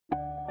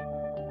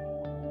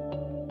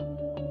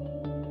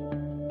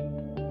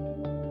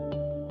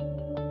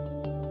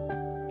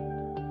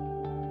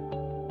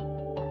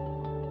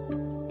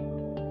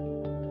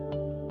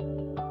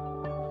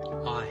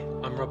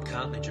Rob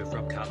Cartledge of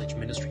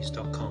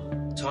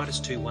robcartledgeministries.com. Titus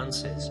 2:1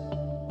 says,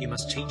 "You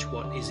must teach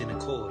what is in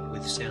accord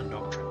with sound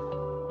doctrine."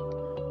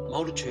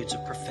 Multitudes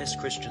of professed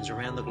Christians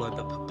around the globe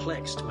are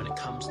perplexed when it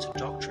comes to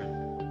doctrine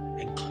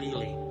and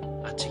clearly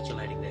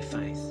articulating their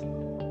faith.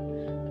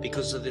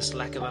 Because of this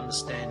lack of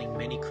understanding,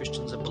 many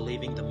Christians are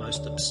believing the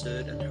most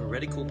absurd and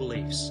heretical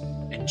beliefs,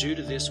 and due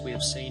to this we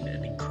have seen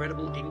an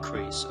incredible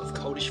increase of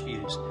cultish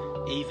views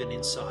even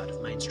inside of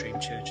mainstream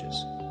churches.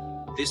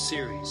 This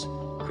series,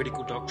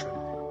 Critical Doctrine,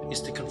 is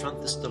to confront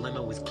this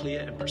dilemma with clear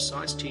and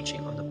precise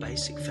teaching on the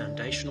basic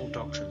foundational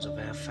doctrines of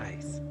our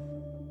faith.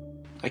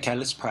 Okay,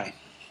 let's pray.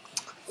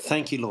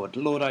 Thank you, Lord.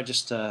 Lord, I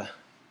just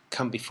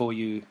come before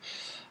you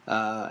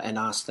and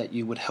ask that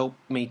you would help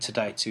me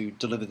today to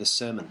deliver this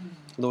sermon.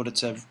 Lord,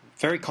 it's a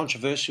very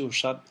controversial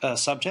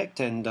subject,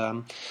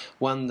 and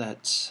one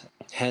that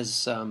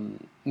has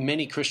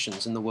many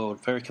Christians in the world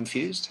very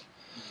confused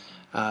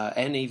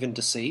and even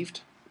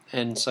deceived.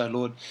 And so,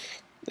 Lord,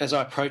 as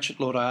I approach it,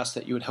 Lord, I ask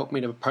that you would help me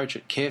to approach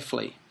it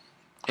carefully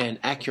and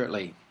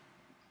accurately.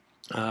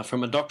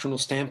 From a doctrinal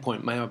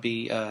standpoint, may I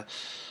be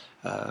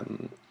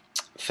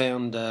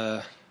found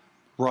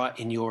right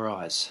in your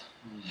eyes.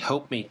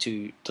 Help me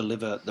to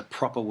deliver the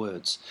proper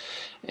words,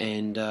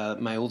 and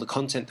may all the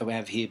content that we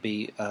have here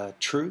be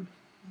true,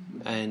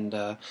 and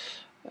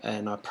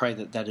I pray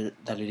that it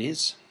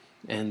is,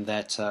 and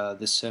that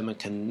this sermon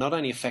can not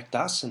only affect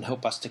us and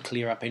help us to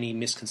clear up any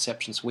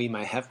misconceptions we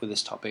may have with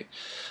this topic,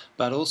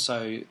 but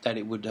also that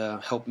it would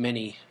help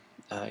many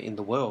in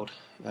the world,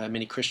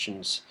 many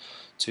Christians,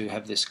 to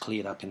have this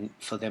cleared up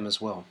for them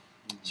as well.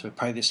 So we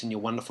pray this in your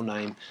wonderful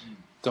name.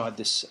 Guide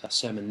this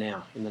sermon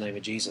now in the name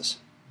of Jesus.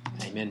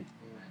 Amen.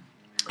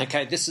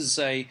 Okay, this is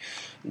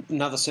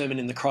another sermon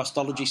in the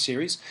Christology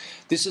series.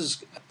 This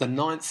is the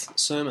 9th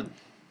sermon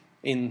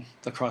in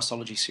the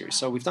Christology series.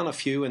 So we've done a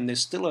few, and there's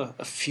still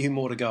a few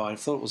more to go. I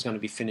thought it was going to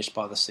be finished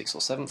by the 6th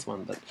or 7th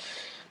one, but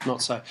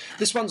not so.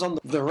 This one's on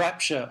the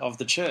rapture of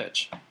the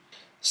church.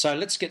 So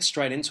let's get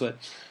straight into it.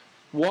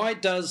 Why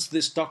does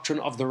this doctrine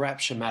of the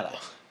rapture matter?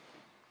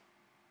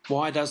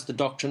 Why does the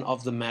doctrine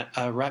of the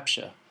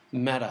rapture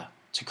matter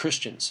to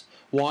Christians?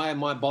 Why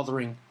am I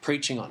bothering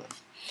preaching on it?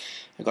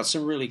 I've got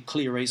some really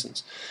clear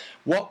reasons.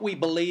 What we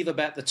believe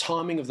about the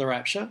timing of the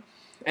rapture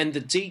and the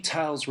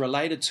details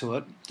related to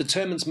it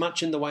determines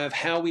much in the way of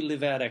how we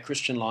live out our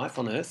Christian life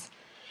on earth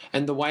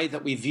and the way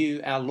that we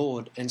view our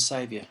Lord and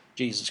Saviour,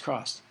 Jesus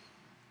Christ.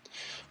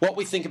 What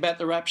we think about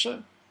the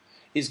rapture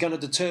is going to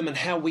determine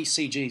how we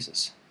see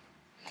Jesus.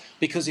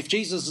 Because if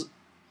Jesus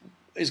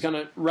is going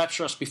to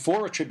rapture us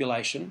before a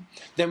tribulation,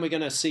 then we're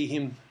going to see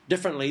him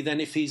differently than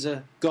if he's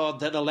a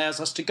God that allows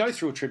us to go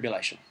through a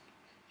tribulation.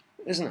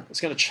 Isn't it? It's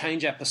going to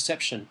change our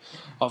perception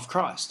of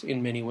Christ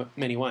in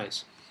many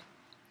ways.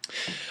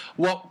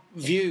 What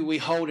view we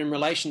hold in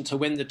relation to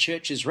when the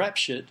church is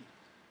raptured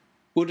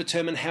will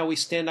determine how we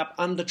stand up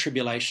under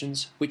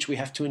tribulations which we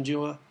have to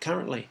endure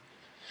currently.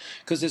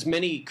 Because there's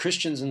many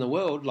Christians in the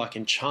world, like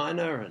in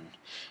China and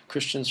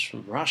Christians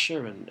from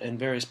Russia and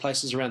various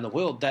places around the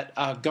world, that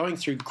are going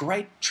through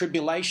great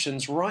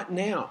tribulations right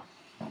now.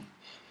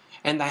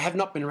 And they have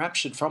not been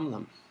raptured from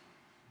them.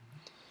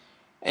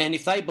 And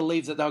if they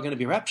believed that they were going to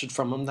be raptured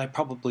from them, they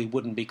probably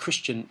wouldn't be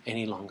Christian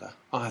any longer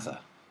either.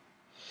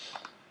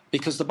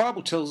 Because the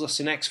Bible tells us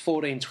in Acts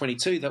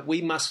 14:22 that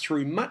we must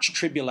through much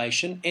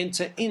tribulation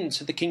enter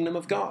into the kingdom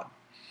of God.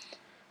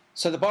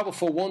 So the Bible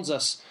forewarns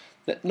us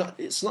that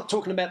it's not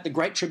talking about the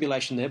great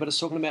tribulation there, but it's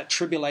talking about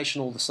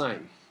tribulation all the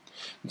same.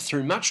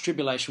 Through much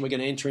tribulation, we're going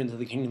to enter into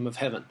the kingdom of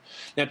heaven.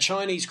 Now,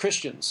 Chinese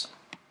Christians,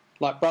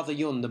 like Brother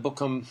Yun, the book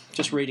I'm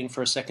just reading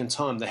for a second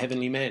time, The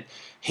Heavenly Man,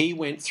 he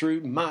went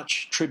through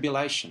much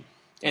tribulation,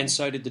 and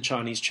so did the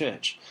Chinese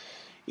church.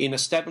 In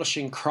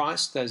establishing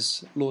Christ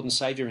as Lord and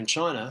Saviour in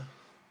China,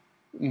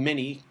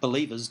 many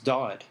believers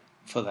died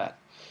for that,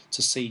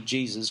 to see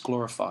Jesus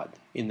glorified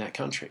in that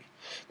country.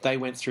 They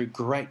went through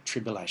great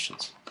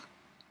tribulations.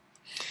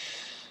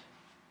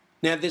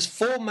 Now, there's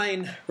 4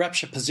 main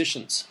rapture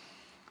positions.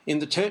 In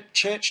the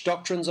church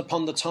doctrines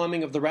upon the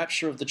timing of the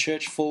rapture of the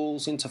church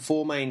falls into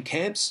 4 main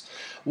camps.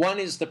 One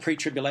is the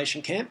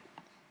pre-tribulation camp,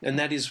 and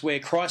that is where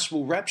Christ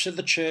will rapture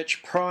the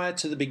church prior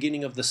to the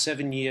beginning of the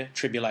 7-year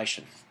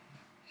tribulation.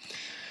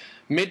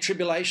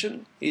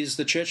 Mid-tribulation is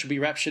the church will be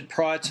raptured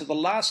prior to the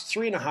last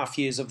 3.5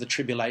 years of the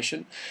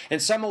tribulation,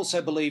 and some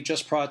also believe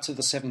just prior to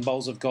the 7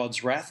 bowls of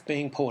God's wrath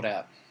being poured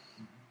out,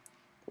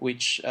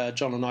 which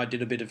John and I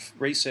did a bit of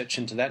research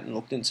into that and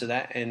looked into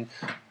that, and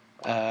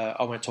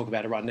I won't talk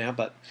about it right now,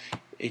 but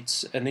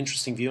it's an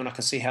interesting view, and I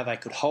can see how they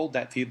could hold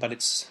that view, but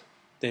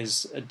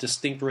there's a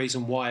distinct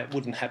reason why it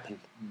wouldn't happen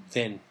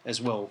then as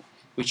well,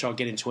 which I'll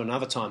get into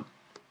another time.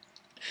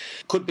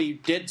 Could be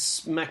dead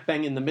smack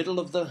bang in the middle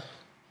of the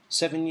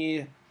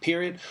 7-year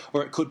period,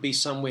 or it could be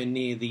somewhere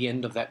near the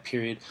end of that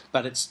period,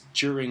 but it's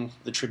during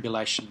the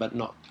tribulation, but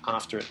not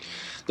after it.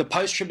 The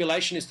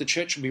post-tribulation is the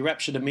church will be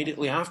raptured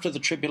immediately after the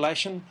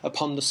tribulation,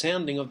 upon the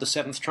sounding of the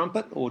 7th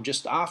trumpet, or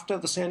just after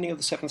the sounding of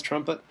the 7th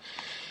trumpet.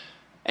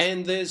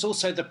 And there's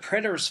also the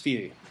preterist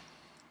view,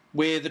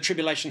 where the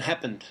tribulation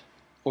happened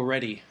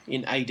already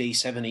in AD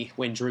 70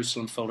 when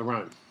Jerusalem fell to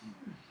Rome.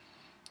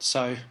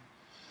 So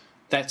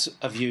that's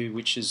a view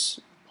which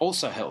is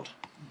also held,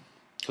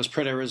 because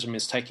preterism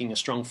is taking a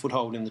strong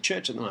foothold in the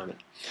church at the moment.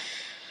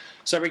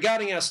 So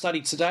regarding our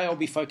study today, I'll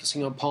be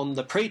focusing upon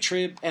the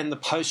pre-trib and the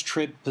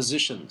post-trib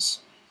positions.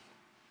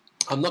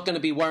 I'm not going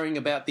to be worrying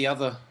about the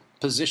other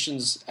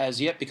positions as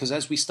yet, because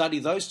as we study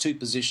those two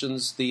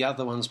positions, the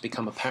other ones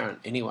become apparent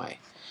anyway.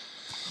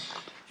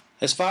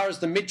 As far as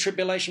the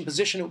mid-tribulation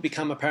position, it will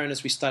become apparent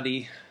as we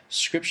study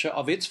Scripture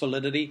of its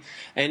validity.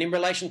 And in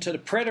relation to the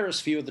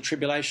preterist view of the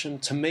tribulation,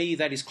 to me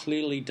that is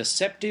clearly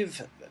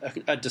deceptive,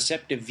 a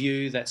deceptive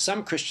view that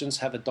some Christians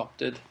have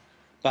adopted,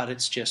 but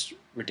it's just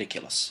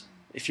ridiculous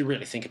if you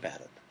really think about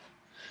it.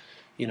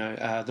 You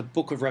know, the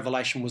book of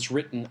Revelation was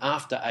written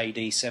after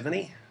AD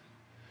 70,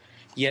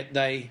 yet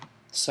they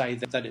say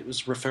that it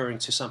was referring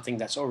to something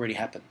that's already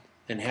happened.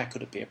 Then how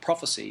could it be a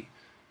prophecy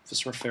if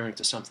it's referring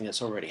to something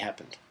that's already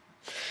happened?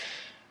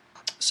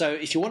 So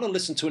if you want to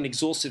listen to an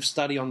exhaustive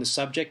study on the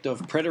subject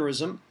of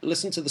preterism,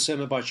 listen to the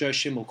sermon by Joe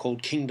Schimmel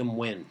called Kingdom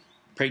When,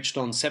 preached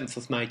on 7th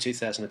of May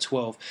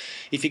 2012.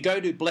 If you go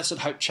to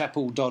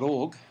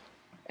blessedhopechapel.org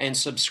and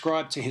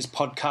subscribe to his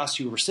podcast,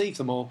 you'll receive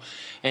them all,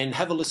 and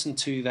have a listen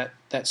to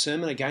that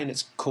sermon. Again,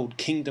 it's called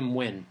Kingdom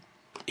When.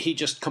 He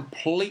just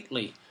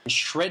completely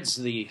shreds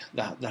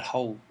that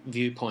whole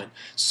viewpoint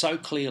so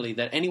clearly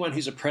that anyone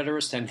who's a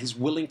preterist and is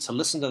willing to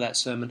listen to that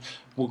sermon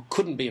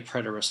couldn't be a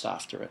preterist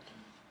after it,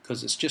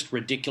 because it's just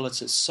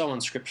ridiculous. It's so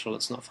unscriptural,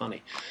 it's not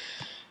funny.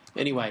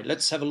 Anyway,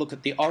 let's have a look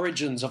at the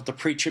origins of the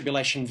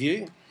pre-tribulation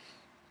view.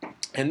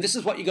 And this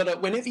is what you got to,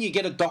 whenever you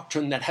get a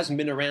doctrine that hasn't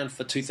been around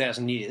for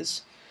 2,000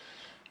 years,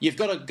 you've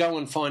got to go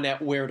and find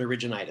out where it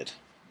originated.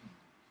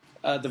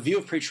 The view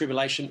of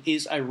pre-tribulation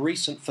is a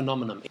recent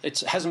phenomenon. It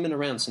hasn't been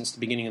around since the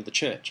beginning of the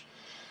church.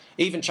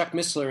 Even Chuck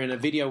Missler, in a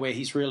video where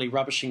he's really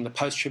rubbishing the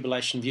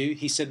post-tribulation view,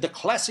 he said the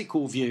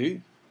classical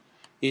view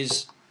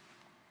is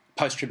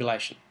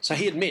post-tribulation. So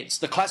he admits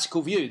the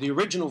classical view, the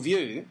original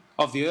view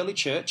of the early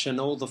church and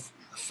all the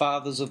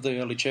fathers of the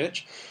early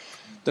church,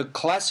 the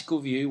classical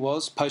view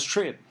was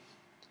post-trib.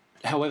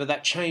 However,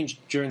 that changed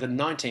during the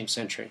 19th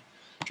century,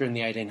 during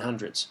the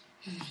 1800s.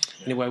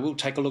 Anyway, we'll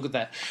take a look at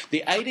that.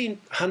 The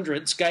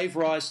 1800s gave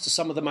rise to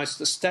some of the most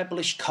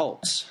established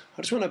cults.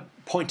 I just want to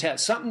point out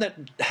something that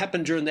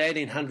happened during the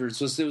 1800s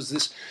was there was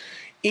this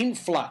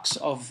influx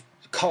of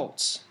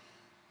cults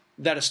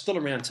that are still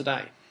around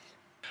today.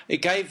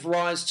 It gave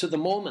rise to the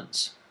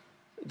Mormons.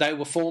 They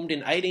were formed in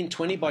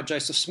 1820 by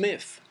Joseph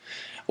Smith.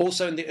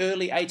 Also in the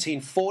early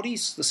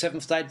 1840s, the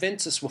Seventh-day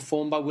Adventists were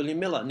formed by William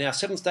Miller. Now,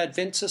 Seventh-day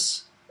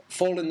Adventists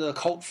fall into the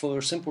cult for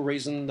a simple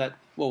reason that,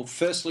 well,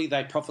 firstly,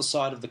 they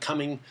prophesied of the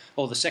coming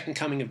or the second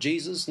coming of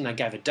Jesus, and they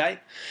gave a date.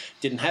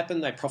 Didn't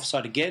happen. They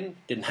prophesied again.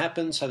 Didn't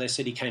happen. So they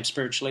said he came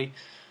spiritually,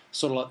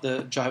 sort of like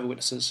the Jehovah's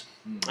Witnesses.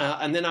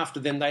 And then after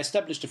them, they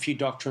established a few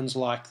doctrines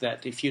like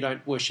that if you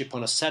don't worship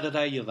on a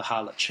Saturday, you're the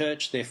harlot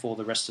church, therefore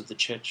the rest of the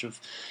church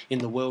in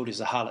the world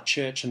is a harlot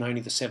church, and only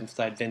the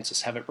Seventh-day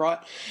Adventists have it right.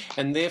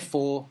 And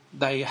therefore,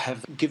 they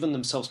have given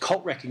themselves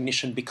cult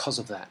recognition because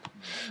of that.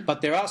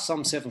 But there are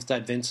some Seventh-day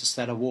Adventists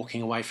that are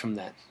walking away from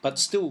that, but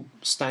still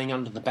staying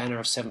under the banner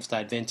of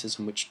Seventh-day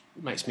Adventism, which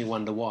makes me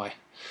wonder why.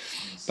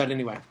 But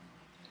anyway,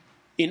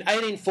 in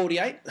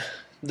 1848...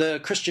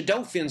 the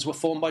Christadelphians were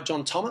formed by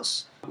John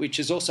Thomas, which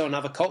is also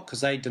another cult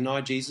because they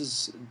deny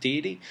Jesus'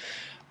 deity.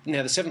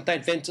 Now, the Seventh-day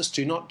Adventists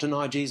do not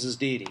deny Jesus'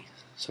 deity,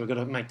 so we've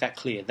got to make that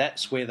clear.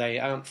 That's where they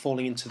aren't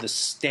falling into the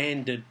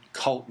standard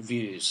cult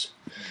views.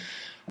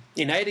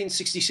 In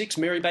 1866,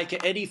 Mary Baker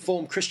Eddy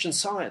formed Christian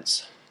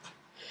Science.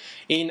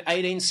 In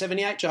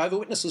 1878, Jehovah's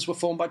Witnesses were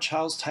formed by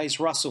Charles Taze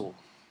Russell.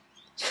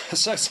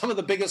 So some of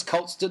the biggest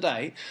cults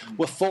today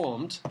were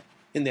formed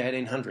in the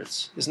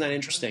 1800s. Isn't that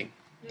interesting?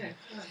 Yeah.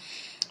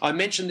 I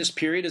mentioned this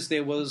period as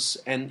there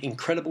was an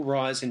incredible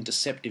rise in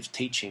deceptive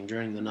teaching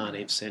during the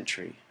 19th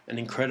century, an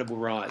incredible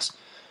rise.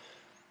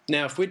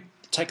 Now, if we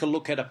take a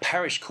look at a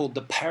parish called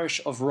the Parish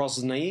of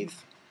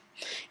Rosneath,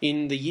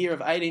 in the year of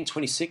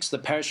 1826, the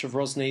Parish of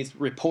Rosneath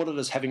reported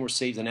as having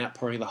received an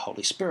outpouring of the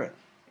Holy Spirit.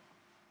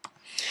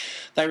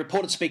 They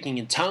reported speaking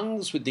in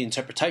tongues with the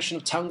interpretation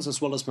of tongues as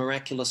well as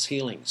miraculous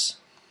healings.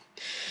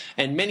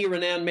 And many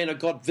renowned men of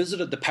God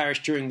visited the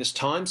parish during this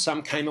time.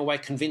 Some came away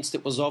convinced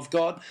it was of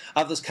God.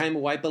 Others came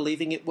away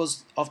believing it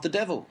was of the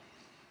devil.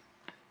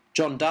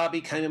 John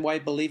Darby came away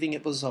believing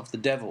it was of the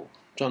devil.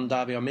 John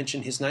Darby, I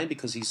mention his name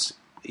because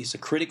he's a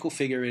critical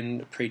figure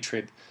in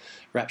pre-trib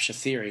rapture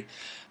theory.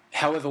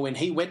 However, when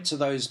he went to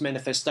those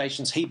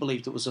manifestations, he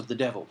believed it was of the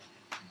devil.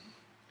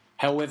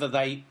 However,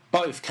 they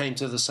both came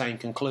to the same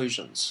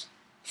conclusions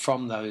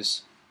from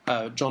those.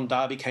 John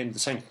Darby came to the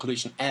same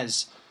conclusion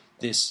as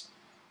this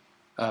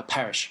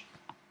parish.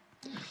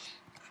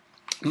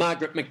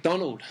 Margaret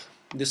MacDonald,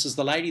 this is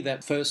the lady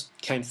that first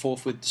came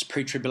forth with this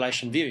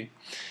pre-tribulation view.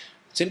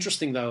 It's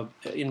interesting, though,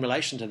 in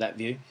relation to that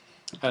view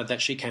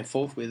that she came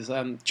forth with.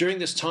 During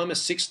this time, a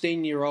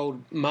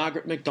 16-year-old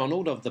Margaret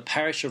MacDonald of the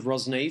parish of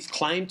Rosneath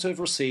claimed to have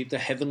received a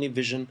heavenly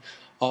vision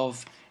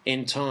of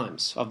end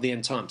times, of the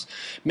end times.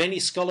 Many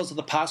scholars of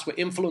the past were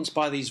influenced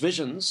by these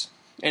visions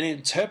and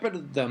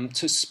interpreted them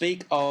to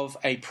speak of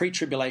a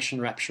pre-tribulation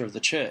rapture of the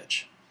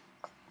church.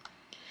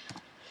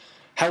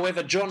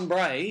 However, John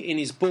Bray, in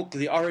his book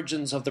The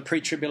Origins of the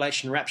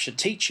Pre-Tribulation Rapture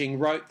Teaching,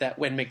 wrote that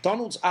when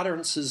MacDonald's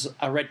utterances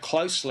are read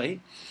closely,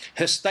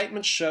 her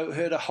statements show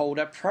her to hold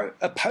a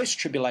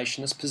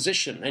post-tribulationist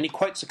position. And he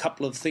quotes a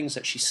couple of things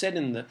that she said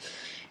in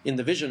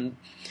the vision,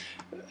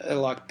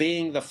 like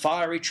being the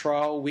fiery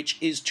trial which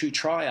is to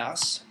try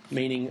us,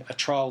 meaning a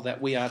trial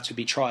that we are to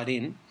be tried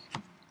in,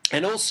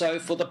 and also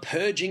for the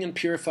purging and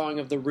purifying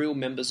of the real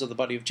members of the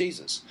body of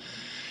Jesus.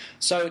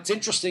 So it's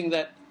interesting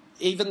that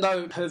even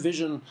though her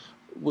vision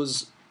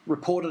was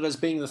reported as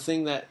being the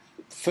thing that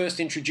first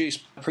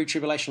introduced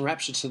pre-tribulation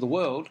rapture to the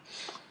world,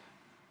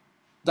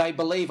 they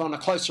believe on a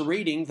closer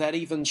reading that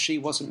even she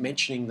wasn't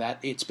mentioning that,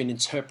 it's been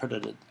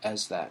interpreted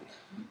as that.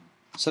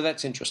 So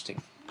that's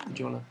interesting.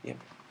 Do you want to?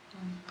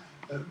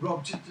 Yeah.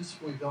 Rob, just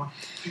before you go on,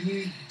 can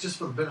you, just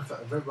for the benefit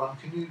of everyone,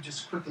 can you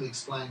just quickly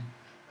explain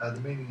the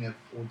meaning of,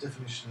 or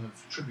definition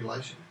of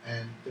tribulation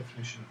and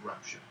definition of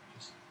rapture?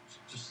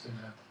 Just in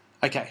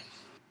a... Okay.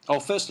 Oh,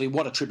 firstly,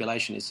 what a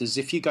tribulation is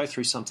if you go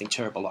through something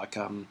terrible, like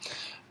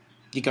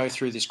you go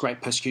through this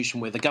great persecution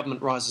where the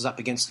government rises up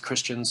against the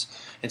Christians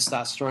and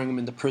starts throwing them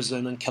into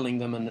prison and killing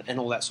them and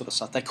all that sort of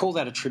stuff. They call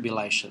that a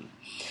tribulation.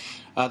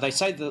 They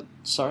say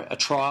a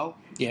trial,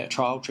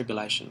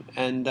 tribulation.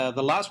 And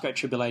the last great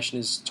tribulation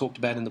is talked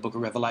about in the book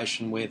of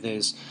Revelation, where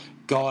there's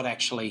God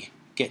actually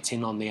gets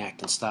in on the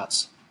act and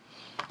starts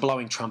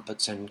blowing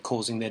trumpets and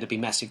causing there to be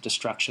massive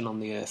destruction on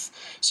the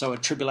earth. So a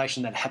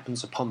tribulation that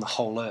happens upon the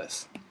whole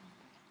earth.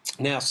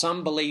 Now,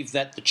 some believe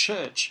that the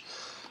church,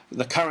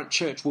 the current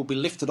church, will be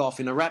lifted off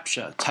in a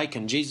rapture,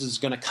 taken. Jesus is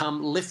going to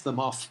come, lift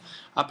them off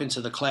up into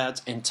the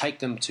clouds and take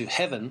them to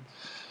heaven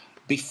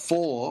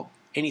before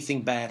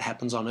anything bad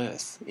happens on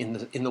earth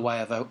in the way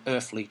of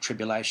earthly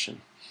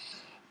tribulation.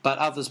 But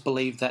others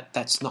believe that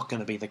that's not going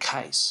to be the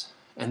case.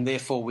 And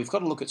therefore, we've got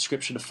to look at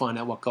Scripture to find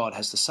out what God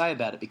has to say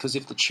about it. Because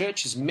if the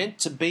church is meant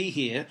to be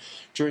here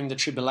during the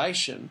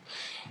tribulation,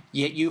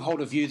 yet you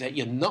hold a view that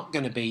you're not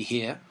going to be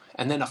here,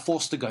 and then are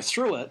forced to go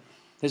through it,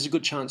 there's a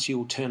good chance you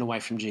will turn away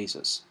from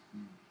Jesus.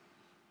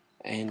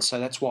 And so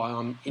that's why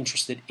I'm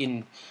interested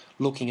in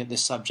looking at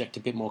this subject a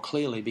bit more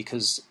clearly,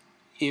 because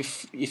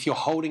if you're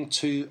holding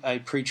to a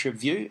pre-trib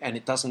view and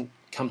it doesn't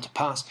come to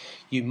pass,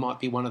 you might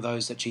be one of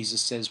those that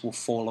Jesus says will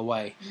fall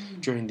away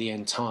during the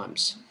end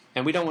times.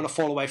 And we don't want to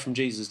fall away from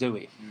Jesus, do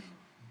we?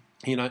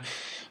 You know,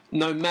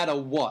 no matter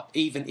what,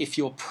 even if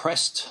you're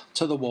pressed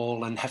to the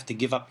wall and have to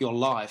give up your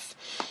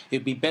life,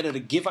 it'd be better to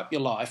give up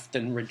your life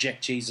than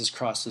reject Jesus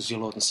Christ as your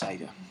Lord and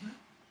Saviour.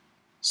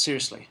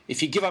 Seriously.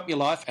 If you give up your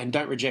life and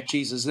don't reject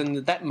Jesus, then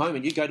at that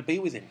moment you go to be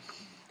with him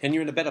and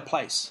you're in a better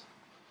place.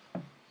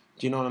 Do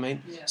you know what I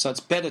mean? Yeah. So it's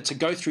better to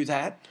go through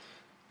that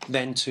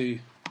than to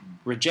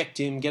reject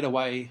him, get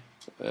away,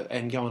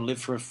 and go and live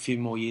for a few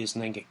more years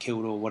and then get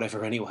killed or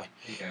whatever anyway.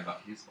 He gave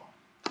up his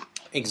life.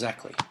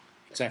 Exactly.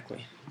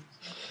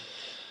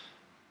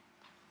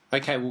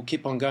 Okay, we'll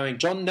keep on going.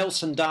 John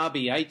Nelson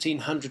Darby,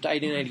 1800 to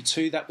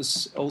 1882. That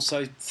was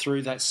also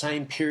through that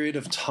same period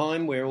of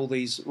time where all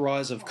these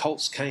rise of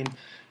cults came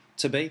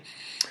to be.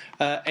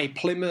 A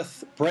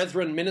Plymouth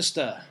Brethren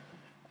minister,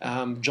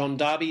 John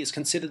Darby, is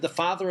considered the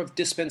father of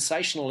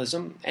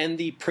dispensationalism and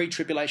the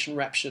pre-tribulation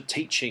rapture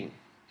teaching.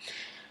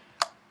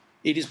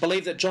 It is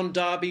believed that John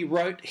Darby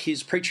wrote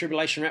his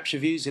pre-tribulation rapture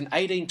views in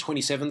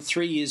 1827,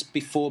 3 years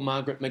before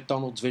Margaret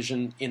MacDonald's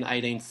vision in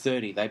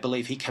 1830. They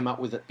believe he came up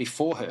with it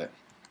before her.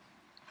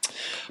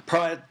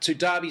 Prior to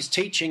Darby's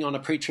teaching on a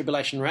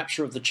pre-tribulation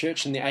rapture of the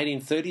church in the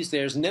 1830s,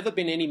 there has never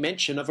been any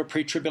mention of a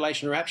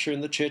pre-tribulation rapture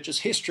in the church's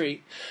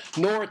history,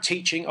 nor a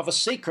teaching of a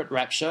secret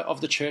rapture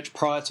of the church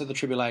prior to the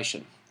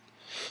tribulation.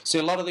 See,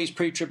 a lot of these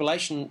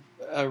pre-tribulation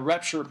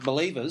rapture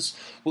believers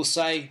will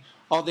say,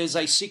 oh, there's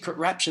a secret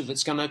rapture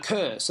that's going to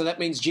occur. So that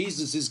means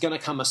Jesus is going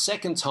to come a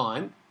second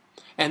time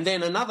and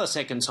then another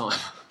second time.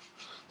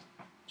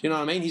 Do you know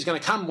what I mean? He's going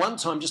to come one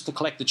time just to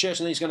collect the church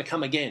and then he's going to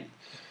come again.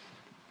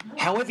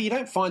 However, you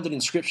don't find it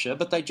in Scripture,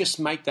 but they just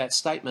make that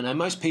statement. And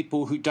most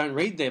people who don't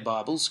read their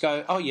Bibles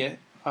go, oh yeah,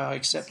 I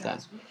accept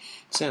that.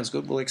 Sounds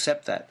good, we'll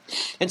accept that.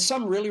 And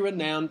some really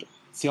renowned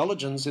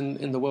theologians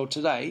in the world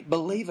today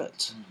believe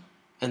it.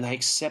 And they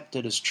accept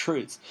it as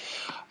truth.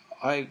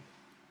 I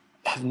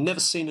have never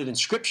seen it in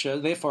Scripture,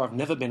 therefore I've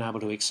never been able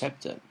to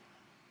accept it.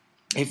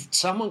 If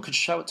someone could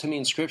show it to me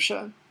in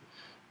Scripture,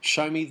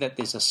 show me that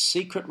there's a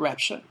secret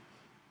rapture,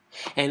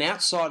 and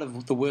outside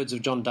of the words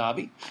of John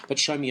Darby, but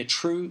show me a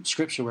true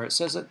Scripture where it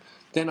says it,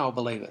 then I'll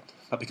believe it.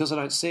 But because I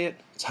don't see it,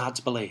 it's hard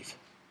to believe.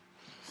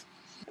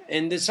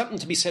 And there's something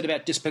to be said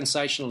about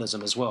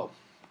dispensationalism as well.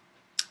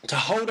 To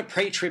hold a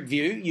pre-trib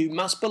view, you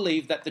must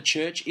believe that the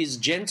church is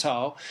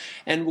Gentile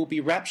and will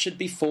be raptured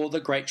before the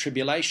Great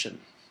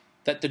Tribulation.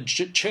 That the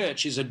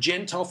church is a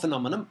Gentile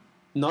phenomenon,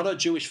 not a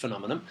Jewish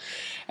phenomenon,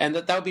 and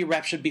that they'll be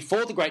raptured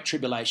before the Great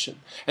Tribulation,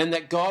 and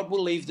that God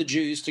will leave the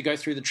Jews to go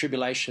through the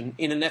tribulation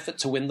in an effort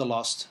to win the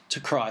lost to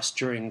Christ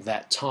during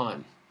that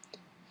time.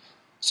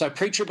 So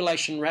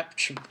pre-tribulation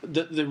rapture,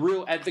 the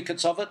real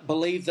advocates of it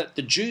believe that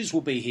the Jews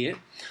will be here,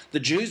 the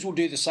Jews will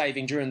do the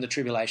saving during the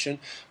tribulation,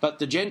 but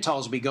the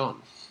Gentiles will be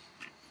gone.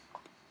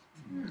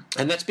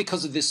 And that's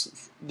because of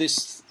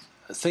this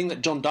thing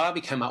that John Darby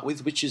came up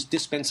with, which is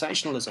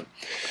dispensationalism.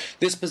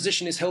 This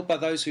position is held by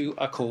those who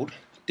are called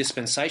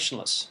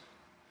dispensationalists.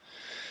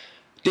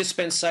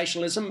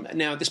 Dispensationalism,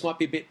 now this might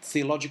be a bit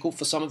theological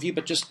for some of you,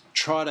 but just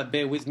try to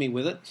bear with me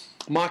with it.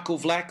 Michael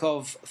Vlack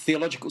of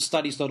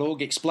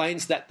theologicalstudies.org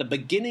explains that the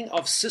beginning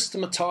of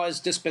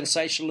systematized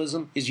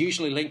dispensationalism is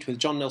usually linked with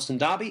John Nelson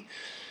Darby.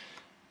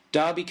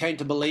 Darby came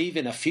to believe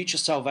in a future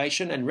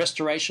salvation and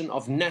restoration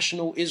of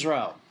national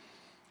Israel.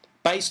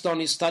 Based on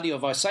his study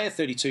of Isaiah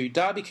 32,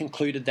 Darby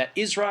concluded that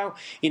Israel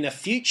in a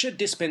future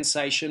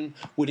dispensation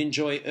would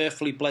enjoy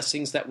earthly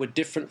blessings that were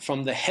different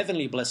from the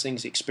heavenly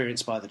blessings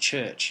experienced by the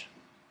church.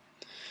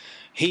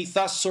 He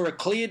thus saw a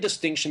clear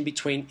distinction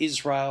between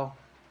Israel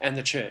and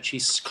the church.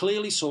 He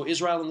clearly saw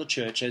Israel and the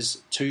church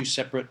as two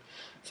separate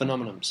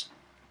phenomenons.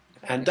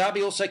 And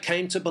Darby also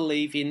came to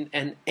believe in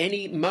an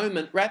any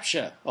moment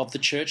rapture of the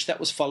church that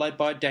was followed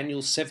by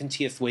Daniel's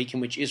 70th week, in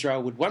which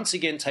Israel would once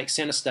again take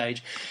centre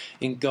stage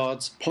in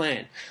God's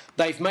plan.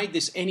 They've made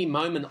this any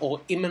moment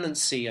or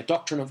imminency, a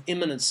doctrine of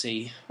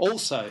imminency,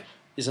 also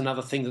is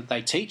another thing that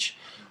they teach,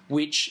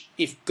 which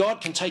if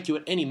God can take you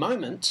at any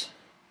moment,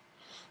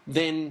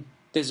 then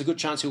there's a good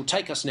chance he'll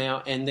take us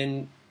now, and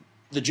then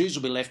the Jews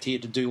will be left here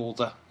to do all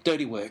the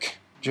dirty work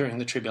during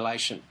the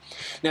tribulation.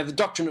 Now, the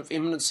doctrine of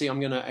imminency,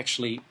 I'm going to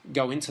actually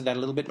go into that a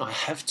little bit, and I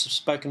have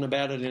spoken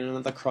about it in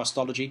another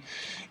Christology,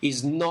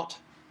 is not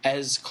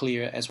as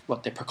clear as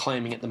what they're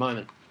proclaiming at the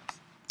moment.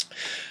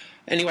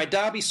 Anyway,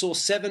 Darby saw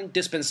 7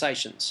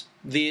 dispensations.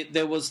 The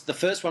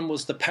first one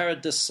was the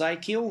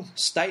paradisiacal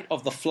state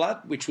of the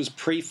flood, which was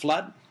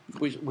pre-flood,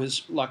 which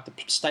was like the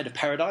state of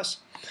paradise.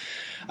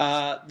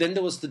 Then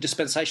there was the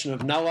dispensation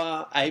of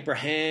Noah,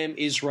 Abraham,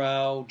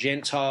 Israel,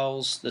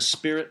 Gentiles, the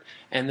Spirit,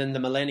 and then the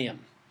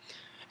millennium.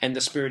 And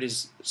the Spirit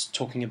is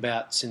talking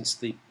about since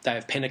the day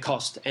of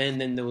Pentecost. And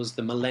then there was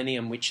the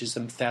millennium, which is the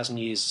 1,000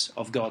 years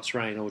of God's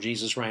reign, or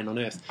Jesus' reign on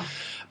earth.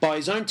 By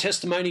his own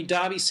testimony,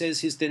 Darby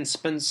says his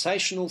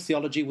dispensational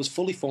theology was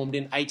fully formed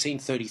in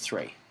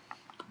 1833.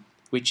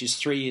 Which is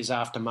 3 years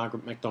after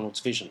Margaret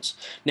MacDonald's visions.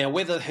 Now,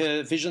 whether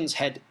her visions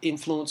had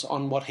influence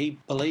on what he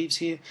believes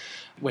here,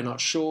 we're not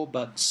sure,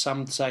 but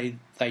some say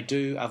they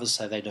do, others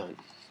say they don't.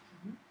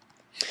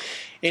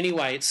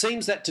 Anyway, it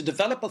seems that to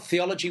develop a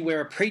theology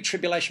where a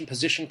pre-tribulation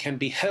position can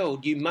be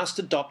held, you must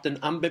adopt an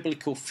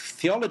unbiblical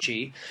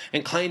theology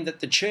and claim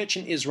that the church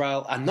and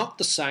Israel are not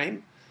the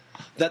same,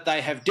 that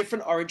they have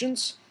different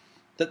origins,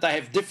 that they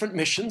have different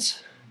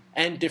missions,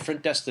 and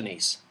different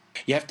destinies.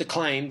 You have to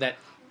claim that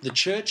the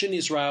church and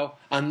Israel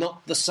are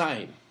not the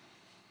same.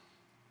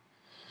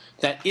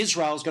 That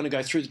Israel is going to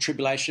go through the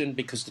tribulation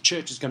because the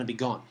church is going to be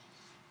gone.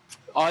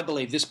 I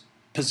believe this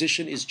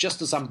position is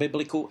just as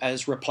unbiblical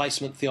as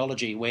replacement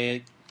theology,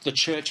 where the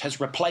church has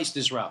replaced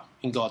Israel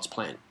in God's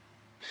plan.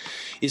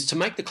 Is to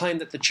make the claim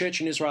that the church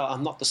and Israel are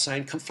not the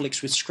same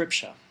conflicts with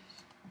Scripture.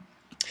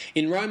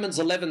 In Romans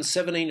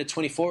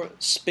 11:17-24,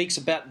 it speaks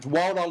about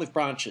wild olive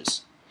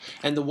branches.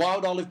 And the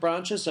wild olive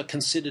branches are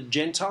considered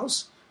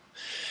Gentiles.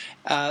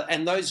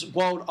 And those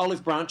wild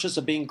olive branches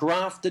are being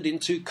grafted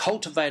into a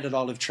cultivated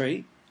olive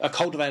tree,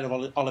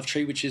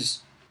 which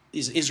is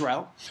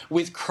Israel,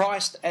 with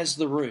Christ as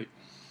the root.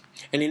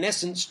 And in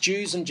essence,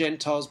 Jews and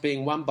Gentiles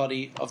being one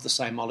body of the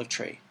same olive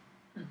tree.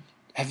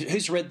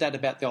 Who's read that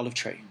about the olive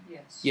tree?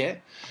 Yes. Yeah?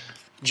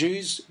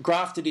 Jews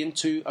grafted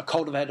into a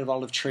cultivated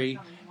olive tree,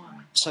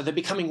 so they're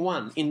becoming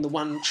one in the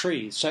one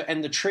tree.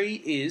 And the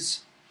tree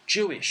is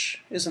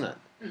Jewish, isn't it?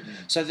 Mm-hmm.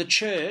 So the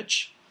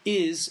church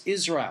is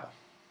Israel.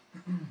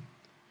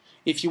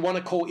 If you want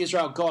to call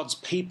Israel God's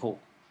people,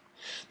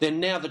 then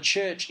now the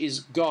church is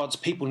God's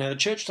people. Now the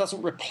church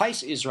doesn't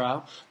replace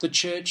Israel, the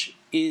church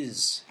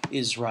is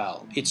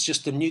Israel. It's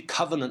just a new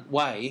covenant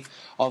way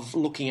of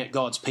looking at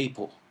God's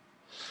people.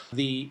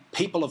 The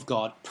people of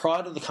God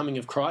prior to the coming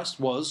of Christ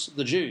was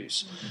the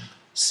Jews. Mm-hmm.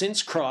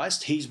 Since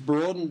Christ, he's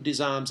broadened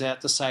his arms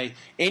out to say,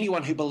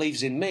 anyone who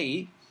believes in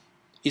me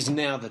is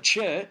now the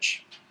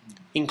church,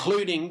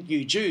 including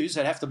you Jews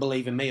that have to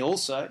believe in me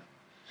also.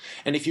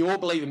 And if you all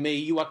believe in me,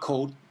 you are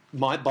called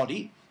my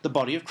body, the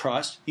body of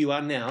Christ. You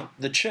are now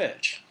the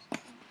church.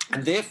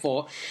 And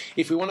therefore,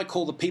 if we want to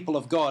call the people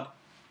of God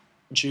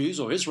Jews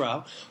or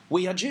Israel,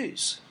 we are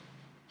Jews.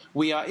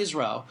 We are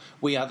Israel.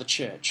 We are the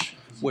church.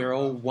 We're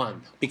all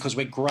one because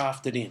we're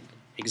grafted in.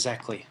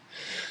 Exactly.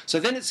 So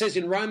then it says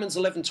in Romans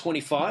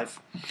 11:25,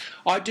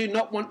 I do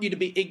not want you to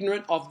be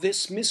ignorant of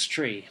this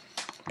mystery,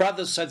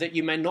 brothers, so that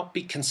you may not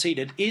be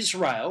conceited.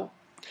 Israel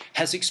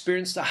has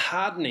experienced a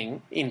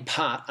hardening in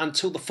part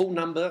until the full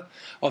number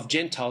of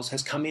Gentiles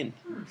has come in.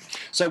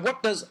 So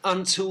what does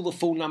until the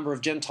full number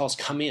of Gentiles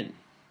come in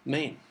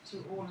mean?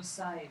 To all are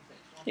saved.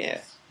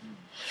 Yeah.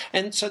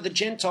 And so the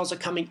Gentiles are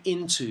coming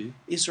into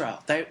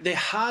Israel. They're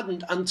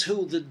hardened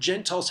until the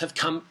Gentiles have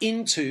come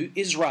into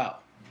Israel.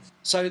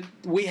 So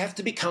we have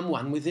to become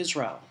one with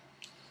Israel.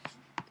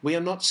 We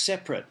are not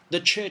separate. The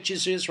church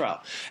is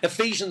Israel.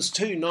 Ephesians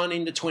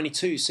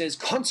 2:19-22 says,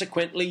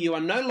 consequently, you are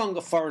no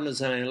longer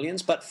foreigners and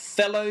aliens, but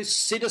fellow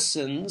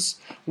citizens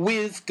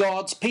with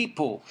God's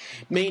people.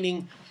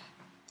 Meaning,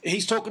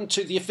 he's talking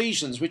to the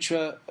Ephesians, which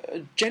were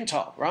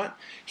Gentile, right?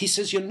 He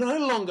says, you're no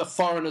longer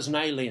foreigners and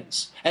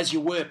aliens, as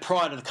you were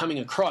prior to the coming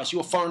of Christ.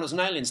 You're foreigners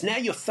and aliens. Now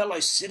you're fellow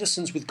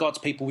citizens with God's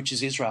people, which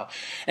is Israel.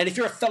 And if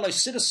you're a fellow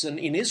citizen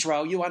in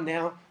Israel, you are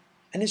now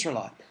an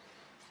Israelite.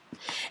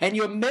 And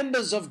you're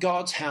members of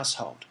God's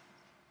household.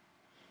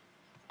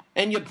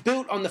 And you're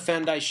built on the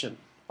foundation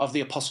of the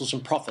apostles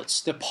and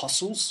prophets. The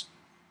apostles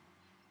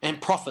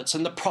and prophets.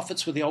 And the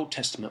prophets were the Old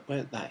Testament,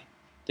 weren't they?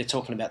 They're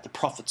talking about the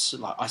prophets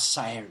like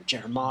Isaiah and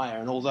Jeremiah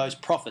and all those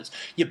prophets.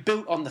 You're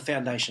built on the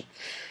foundation.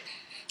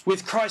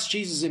 With Christ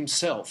Jesus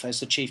himself as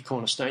the chief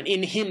cornerstone.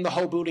 In him the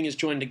whole building is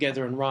joined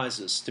together and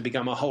rises to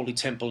become a holy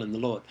temple in the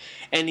Lord.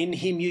 And in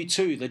him you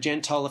too, the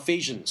Gentile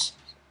Ephesians,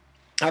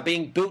 are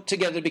being built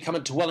together to become a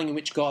dwelling in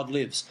which God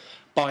lives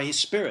by his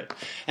Spirit.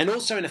 And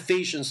also in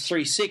Ephesians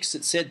 3:6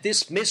 it said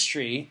this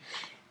mystery,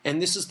 and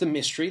this is the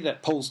mystery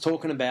that Paul's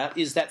talking about,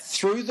 is that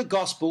through the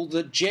gospel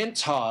the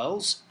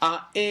Gentiles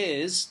are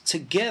heirs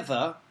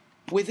together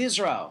with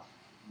Israel.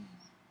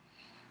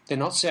 They're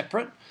not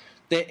separate,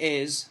 they're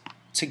heirs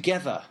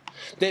together.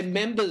 They're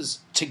members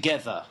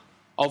together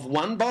of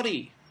one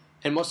body.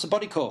 And what's the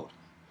body called?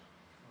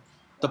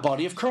 The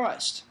body of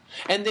Christ.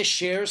 And they're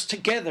sharers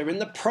together in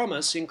the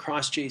promise in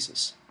Christ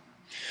Jesus.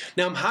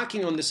 Now I'm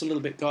harking on this a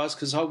little bit, guys,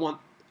 because I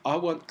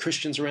want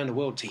Christians around the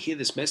world to hear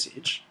this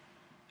message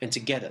and to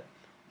get it,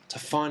 to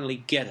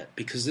finally get it,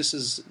 because this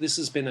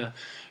has been a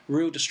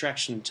real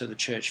distraction to the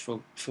church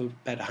for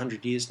about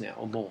 100 years now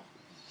or more.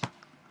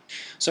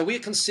 So we are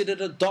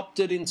considered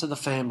adopted into the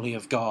family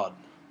of God,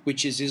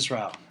 which is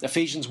Israel.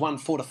 Ephesians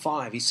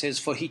 1:4-5, he says,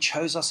 for he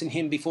chose us in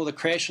him before the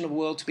creation of the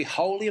world to be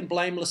holy and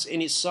blameless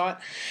in his sight.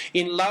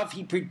 In love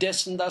he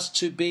predestined us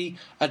to be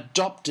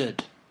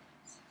adopted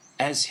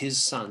as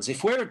his sons.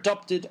 If we're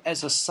adopted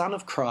as a son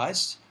of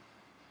Christ,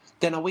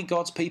 then are we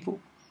God's people?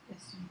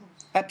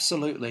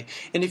 Absolutely.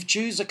 And if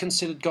Jews are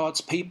considered God's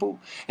people,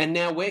 and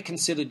now we're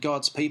considered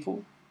God's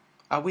people,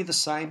 are we the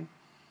same?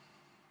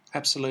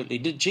 Absolutely.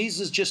 Did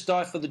Jesus just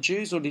die for the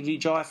Jews, or did he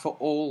die for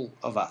all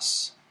of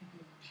us?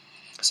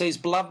 So his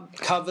blood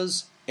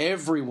covers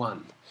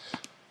everyone.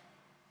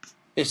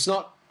 It's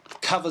not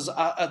covers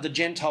the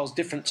Gentiles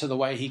different to the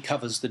way he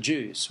covers the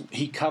Jews.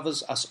 He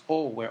covers us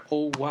all. We're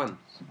all one.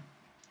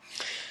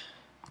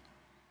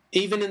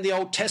 Even in the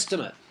Old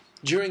Testament,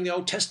 during the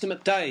Old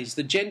Testament days,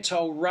 the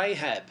Gentile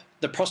Rahab,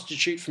 the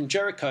prostitute from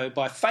Jericho,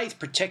 by faith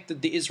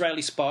protected the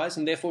Israeli spies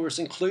and therefore was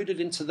included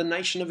into the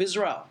nation of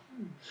Israel.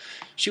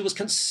 She was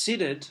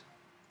considered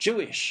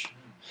Jewish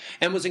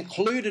and was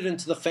included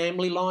into the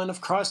family line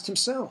of Christ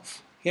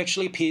himself. He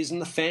actually appears in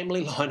the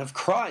family line of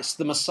Christ,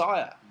 the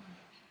Messiah.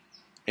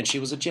 And she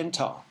was a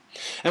Gentile.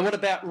 And what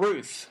about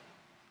Ruth?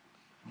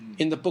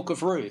 In the book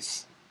of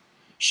Ruth,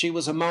 she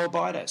was a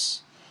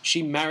Moabitess.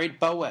 She married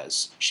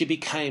Boaz. She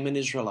became an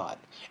Israelite.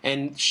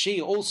 And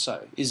she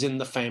also is in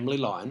the family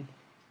line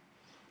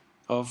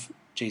of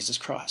Jesus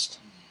Christ.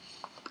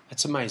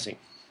 It's amazing.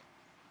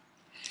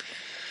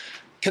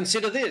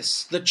 Consider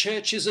this. The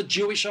church is a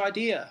Jewish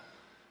idea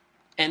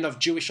and of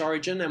Jewish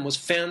origin and was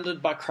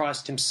founded by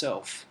Christ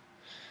himself.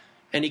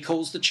 And he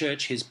calls the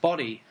church his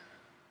body,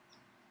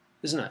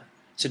 isn't it?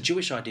 It's a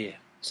Jewish idea.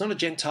 It's not a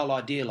Gentile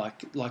idea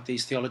like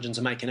these theologians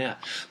are making out.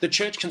 The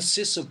church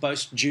consists of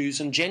both Jews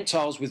and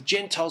Gentiles, with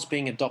Gentiles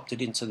being adopted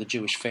into the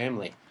Jewish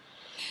family.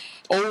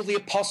 All the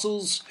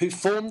apostles who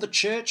formed the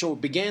church or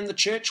began the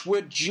church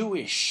were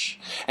Jewish,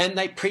 and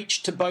they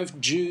preached to both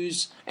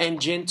Jews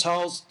and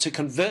Gentiles to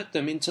convert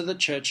them into the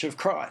church of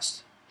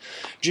Christ.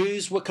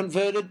 Jews who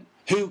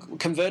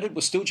converted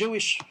were still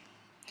Jewish,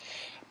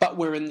 but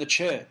were in the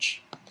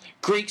church.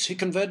 Greeks who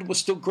converted were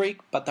still Greek,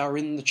 but they were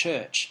in the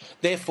church.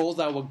 Therefore,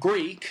 they were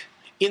Greek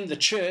in the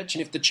church,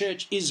 and if the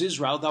church is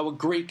Israel, they were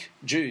Greek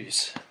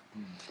Jews.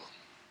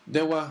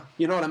 There were,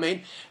 you know what I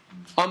mean?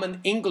 I'm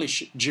an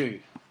English Jew,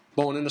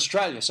 born in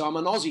Australia, so I'm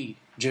an Aussie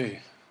Jew.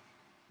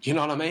 You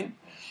know what I mean?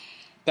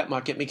 That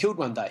might get me killed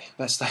one day,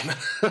 that statement.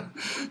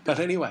 But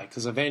anyway,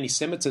 because of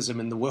anti-Semitism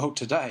in the world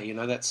today, you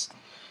know,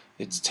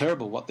 it's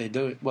terrible what they're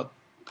doing, what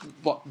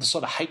the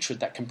sort of hatred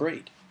that can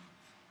breed.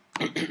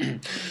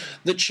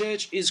 The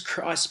church is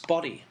Christ's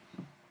body,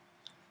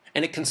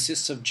 and it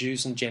consists of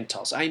Jews and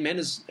Gentiles. Amen?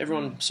 Is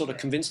everyone sort of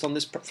convinced on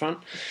this front?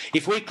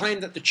 If we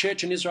claim that the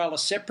church and Israel are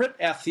separate,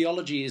 our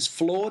theology is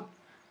flawed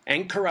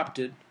and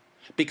corrupted,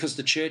 because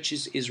the church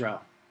is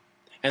Israel,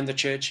 and the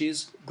church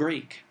is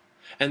Greek,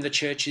 and the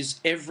church is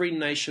every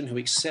nation who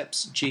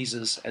accepts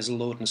Jesus as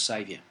Lord and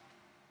Saviour.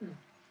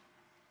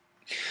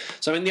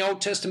 So in the Old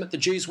Testament, the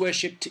Jews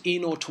worshipped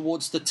in or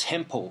towards the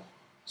temple.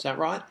 Is that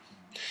right?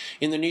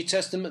 In the New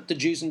Testament, the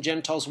Jews and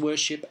Gentiles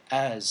worship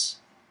as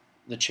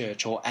the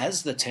church or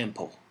as the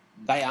temple.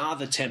 They are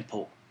the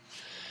temple,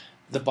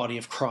 the body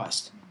of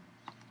Christ.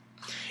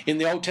 In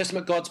the Old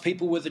Testament, God's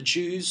people were the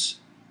Jews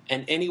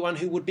and anyone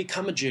who would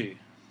become a Jew.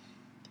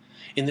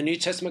 In the New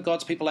Testament,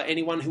 God's people are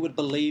anyone who would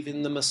believe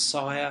in the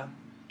Messiah,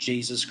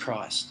 Jesus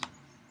Christ.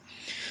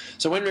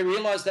 So when we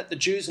realise that the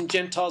Jews and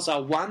Gentiles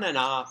are one and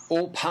are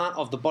all part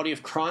of the body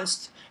of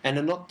Christ and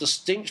are not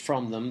distinct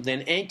from them,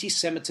 then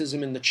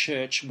anti-Semitism in the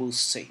church will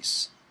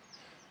cease.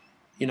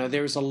 You know,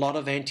 there is a lot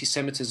of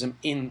anti-Semitism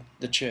in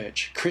the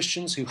church.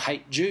 Christians who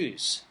hate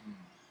Jews.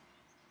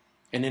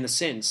 And in a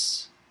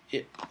sense,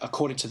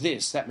 according to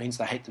this, that means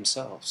they hate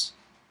themselves.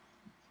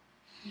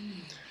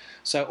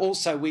 So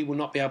also we will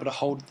not be able to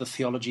hold the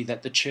theology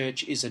that the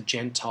church is a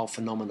Gentile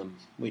phenomenon,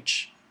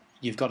 which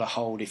you've got to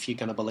hold if you're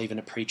going to believe in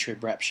a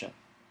pre-trib rapture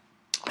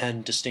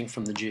and distinct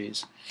from the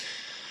Jews.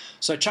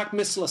 So Chuck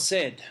Missler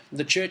said,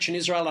 the church and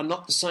Israel are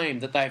not the same,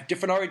 that they have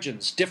different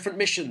origins, different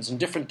missions and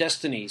different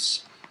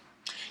destinies.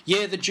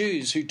 Yeah, the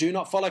Jews who do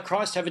not follow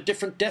Christ have a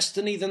different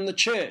destiny than the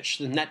church,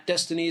 and that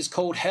destiny is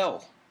called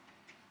hell.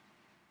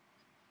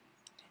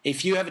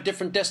 If you have a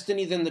different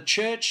destiny than the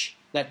church,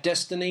 that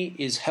destiny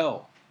is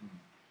hell.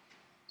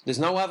 There's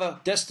no other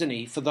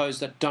destiny for those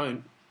who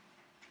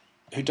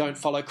don't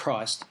follow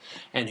Christ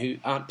and who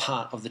aren't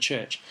part of the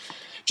church.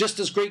 Just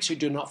as Greeks who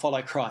do not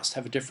follow Christ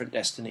have a different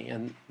destiny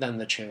than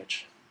the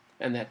church,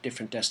 and that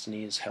different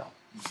destiny is hell.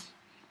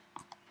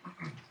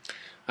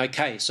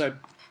 Okay, so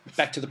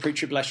back to the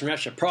pre-tribulation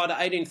rapture. Prior to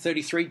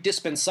 1833,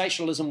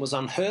 dispensationalism was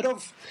unheard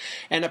of,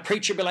 and a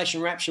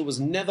pre-tribulation rapture was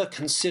never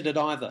considered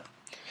either.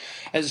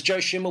 As Joe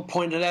Schimmel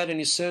pointed out in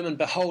his sermon,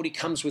 Behold, He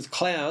Comes with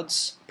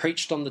Clouds,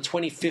 preached on the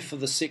 25th of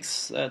the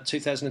 6th,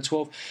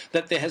 2012,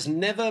 that there has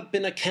never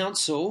been a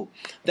council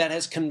that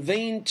has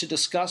convened to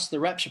discuss the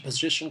rapture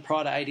position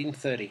prior to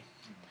 1830.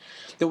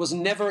 There was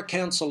never a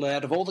council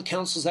out of all the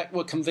councils that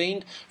were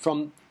convened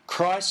from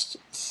Christ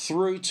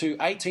through to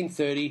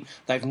 1830,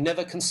 they've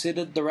never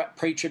considered the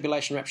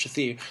pre-tribulation rapture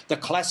theory. The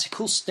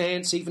classical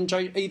stance, even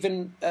Chuck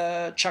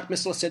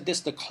Missler said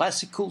this, the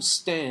classical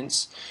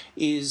stance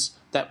is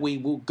that we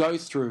will go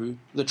through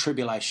the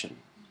tribulation.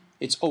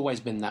 It's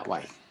always been that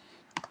way.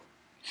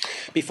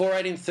 Before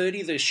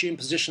 1830, the assumed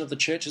position of the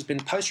church has been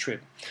post-trib,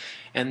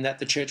 and that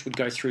the church would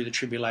go through the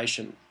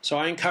tribulation. So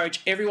I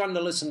encourage everyone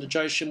to listen to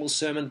Joe Schimmel's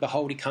sermon,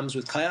 Behold, He Comes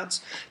with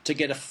Clouds, to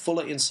get a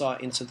fuller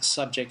insight into the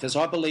subject, as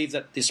I believe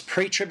that this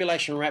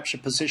pre-tribulation rapture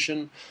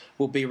position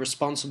will be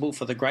responsible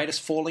for the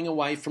greatest falling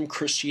away from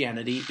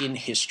Christianity in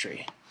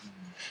history.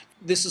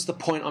 This is the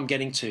point I'm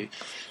getting to.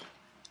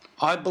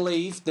 I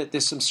believe that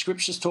there's some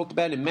scriptures talked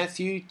about in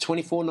Matthew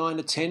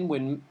 24:9-10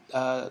 when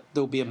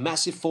there'll be a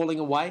massive falling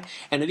away.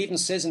 And it even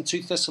says in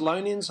 2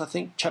 Thessalonians, I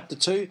think, chapter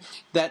 2,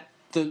 that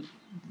the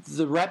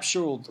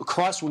rapture or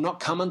Christ will not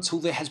come until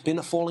there has been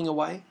a falling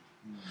away.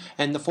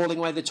 And the falling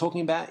away they're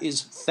talking about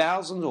is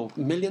thousands or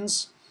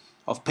millions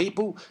of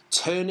people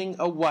turning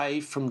away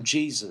from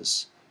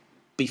Jesus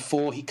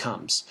before He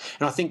comes.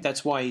 And I think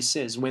that's why He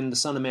says, when the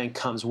Son of Man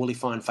comes, will He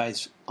find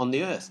faith on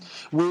the earth?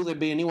 Will there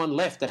be anyone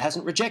left that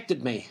hasn't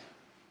rejected me?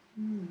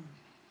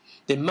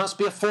 There must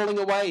be a falling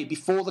away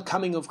before the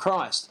coming of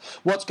Christ.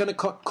 What's going to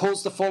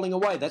cause the falling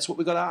away? That's what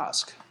we've got to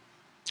ask.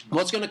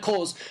 What's going to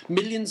cause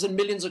millions and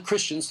millions of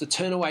Christians to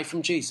turn away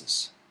from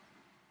Jesus?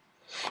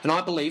 And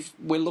I believe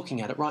we're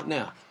looking at it right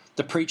now.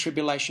 The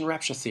pre-tribulation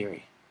rapture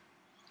theory.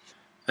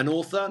 An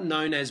author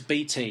known as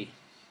BT.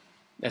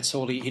 That's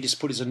all. He just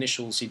put his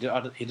initials. He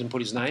didn't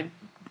put his name.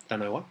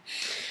 Don't know what.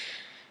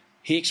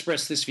 He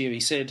expressed this view. He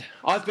said,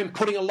 I've been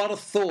putting a lot of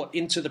thought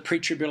into the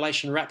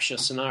pre-tribulation rapture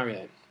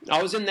scenario.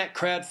 I was in that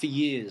crowd for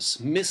years,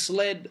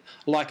 misled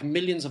like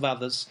millions of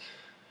others,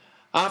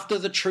 after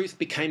the truth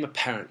became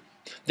apparent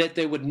that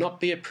there would not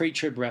be a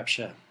pre-trib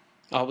rapture.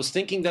 I was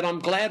thinking that I'm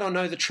glad I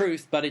know the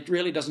truth, but it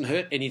really doesn't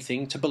hurt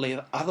anything to believe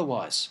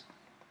otherwise.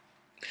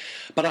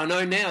 But I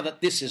know now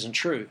that this isn't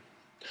true.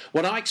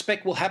 What I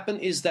expect will happen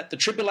is that the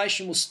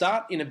tribulation will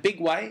start in a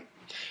big way,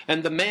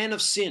 and the man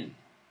of sin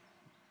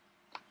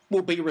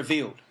will be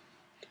revealed.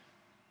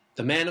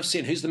 The man of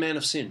sin. Who's the man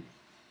of sin?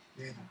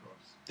 The Antichrist.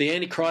 The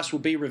Antichrist will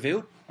be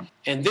revealed,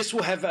 and this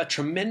will have a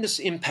tremendous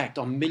impact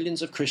on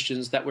millions of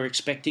Christians that we're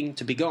expecting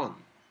to be gone.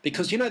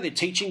 Because, you know, they're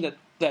teaching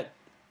that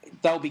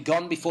they'll be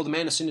gone before the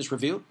man of sin is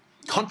revealed.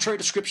 Contrary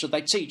to Scripture,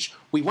 they teach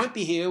we won't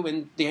be here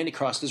when the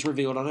Antichrist is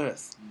revealed on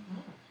earth,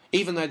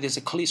 even though there's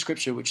a clear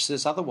Scripture which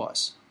says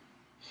otherwise.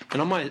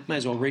 And I may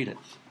as well read it.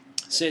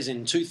 It says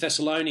in 2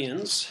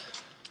 Thessalonians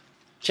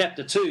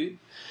chapter 2,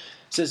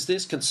 says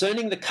this,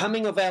 concerning the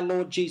coming of our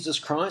Lord Jesus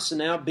Christ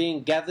and our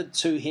being gathered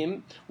to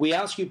Him, we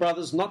ask you,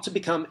 brothers, not to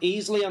become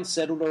easily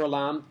unsettled or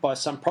alarmed by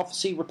some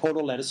prophecy, report,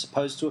 or letter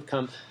supposed to have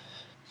come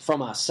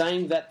from us,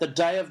 saying that the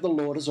day of the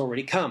Lord has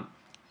already come.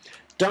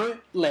 Don't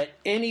let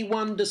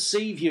anyone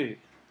deceive you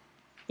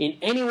in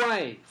any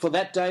way, for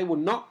that day will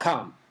not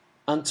come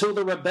until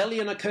the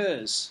rebellion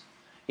occurs.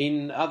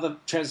 In other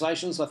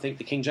translations, I think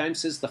the King James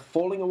says the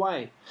falling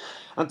away.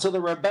 Until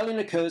the rebellion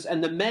occurs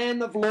and the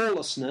man of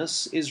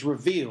lawlessness is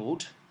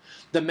revealed,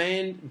 the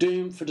man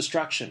doomed for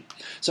destruction.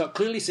 So it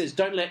clearly says,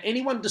 don't let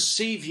anyone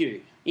deceive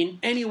you in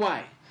any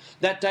way.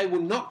 That day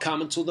will not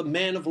come until the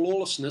man of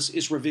lawlessness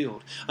is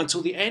revealed.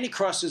 Until the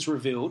Antichrist is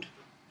revealed,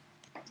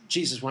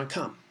 Jesus won't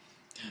come.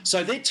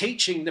 So they're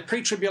teaching, the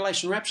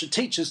pre-tribulation rapture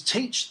teachers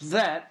teach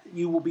that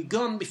you will be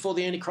gone before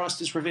the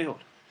Antichrist is revealed,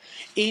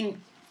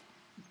 in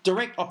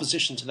direct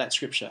opposition to that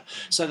scripture.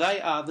 So they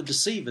are the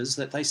deceivers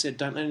that they said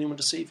don't let anyone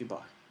deceive you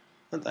by,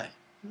 aren't they?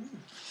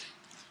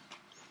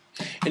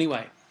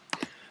 Anyway,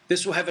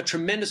 this will have a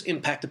tremendous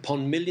impact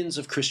upon millions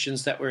of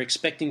Christians that were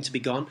expecting to be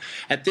gone.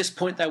 At this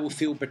point, they will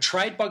feel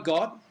betrayed by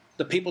God.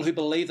 The people who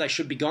believe they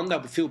should be gone,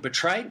 they'll feel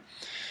betrayed.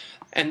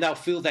 And they'll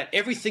feel that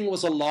everything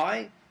was a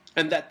lie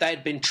and that they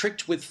had been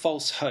tricked with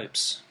false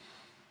hopes.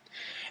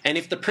 And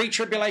if the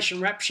pre-tribulation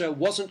rapture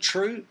wasn't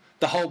true,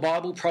 the whole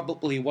Bible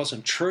probably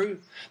wasn't true.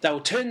 They will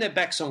turn their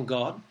backs on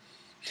God.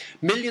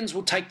 Millions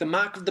will take the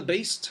mark of the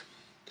beast.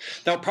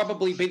 They'll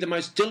probably be the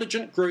most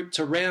diligent group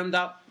to round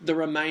up the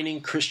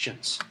remaining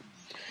Christians.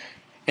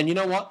 And you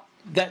know what?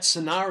 That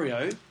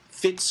scenario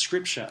fits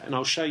Scripture, and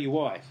I'll show you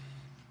why.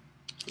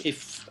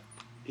 If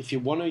you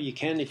want to, you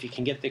can, if you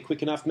can get there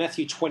quick enough.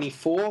 Matthew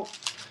 24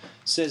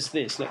 says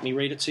this. Let me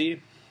read it to you.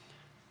 It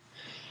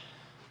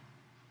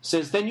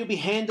says, "Then you'll be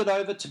handed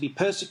over to be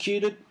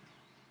persecuted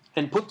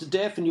and put to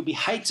death, and you'll be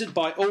hated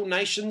by all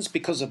nations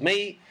because of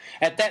me.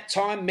 At that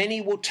time,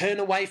 many will turn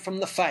away from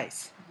the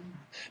faith."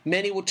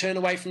 Many will turn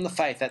away from the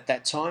faith at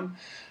that time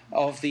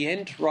of the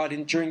end,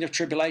 during the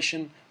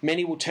tribulation.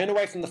 Many will turn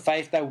away from the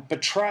faith. They will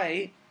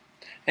betray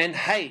and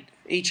hate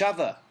each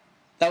other.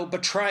 They'll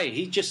betray.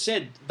 He just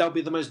said they'll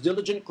be the most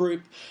diligent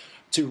group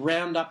to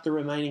round up the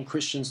remaining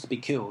Christians to be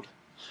killed,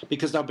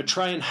 because they'll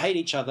betray and hate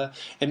each other,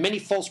 and many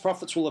false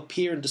prophets will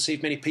appear and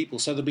deceive many people.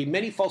 So there'll be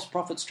many false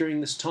prophets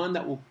during this time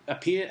that will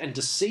appear and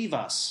deceive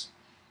us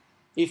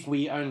if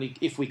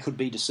we could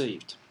be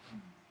deceived.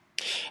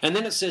 And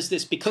then it says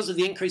this, because of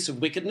the increase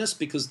of wickedness,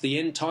 because the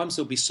end times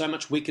there'll be so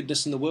much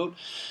wickedness in the world,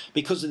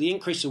 because of the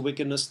increase of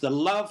wickedness, the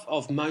love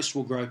of most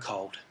will grow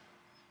cold.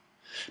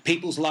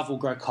 People's love will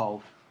grow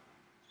cold.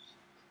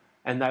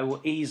 And they will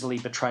easily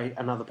betray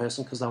another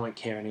person because they won't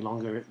care any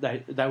longer.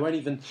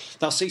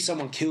 They'll see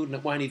someone killed and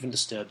it won't even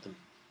disturb them.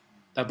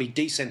 They'll be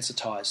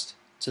desensitized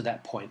to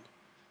that point.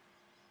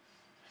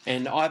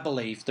 And I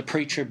believe the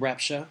pre-trib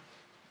rapture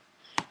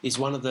is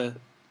one of the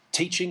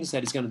teachings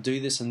that is going to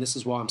do this, and this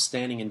is why I'm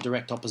standing in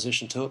direct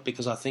opposition to it,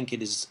 because I think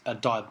it is a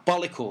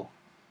diabolical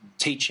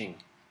teaching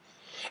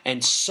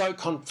and so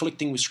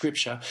conflicting with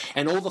Scripture,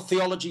 and all the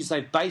theologies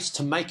they've based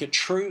to make it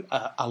true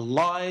are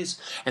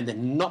lies, and they're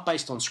not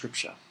based on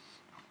Scripture.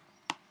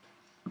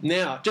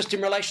 Now, just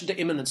in relation to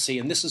imminency,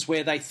 and this is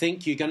where they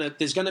think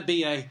there's going to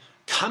be a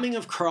coming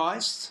of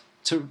Christ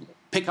to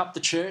pick up the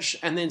church,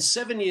 and then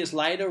 7 years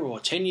later or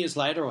 10 years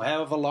later or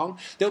however long,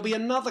 there'll be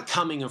another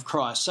coming of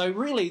Christ. So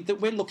really,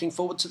 we're looking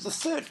forward to the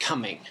third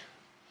coming,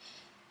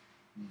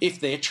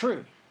 if they're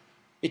true.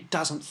 It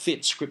doesn't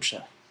fit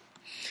Scripture.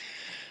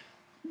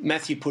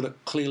 Matthew put it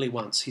clearly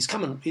once. He's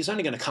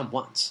only going to come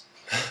once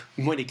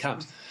when he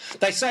comes.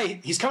 They say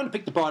he's coming to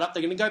pick the bride up.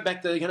 They're going to go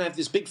back. They're going to have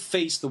this big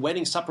feast, the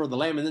wedding supper of the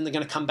Lamb, and then they're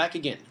going to come back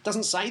again. It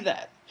doesn't say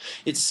that.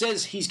 It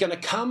says he's going to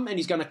come and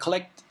he's going to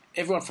collect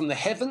everyone from the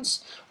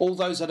heavens, all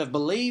those that have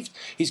believed.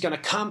 He's going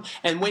to come,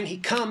 and when he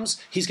comes,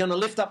 he's going to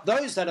lift up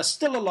those that are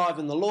still alive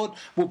in the Lord,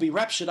 will be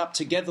raptured up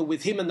together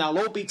with him, and they'll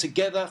all be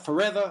together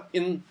forever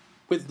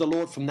with the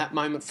Lord from that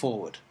moment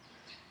forward.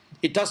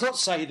 It does not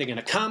say they're going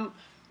to come,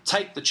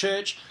 take the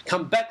church,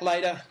 come back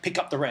later, pick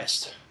up the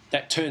rest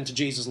that turn to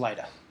Jesus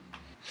later.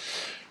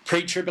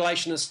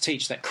 Pre-tribulationists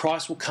teach that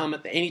Christ will come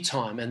at any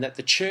time and that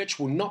the church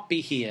will not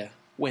be here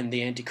when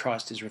the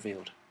Antichrist is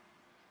revealed.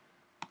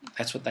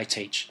 That's what they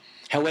teach.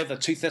 However,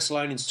 2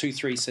 Thessalonians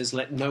 2:3 says,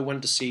 "Let no one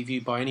deceive you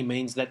by any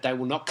means, that they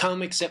will not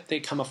come except there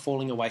come a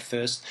falling away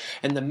first,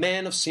 and the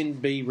man of sin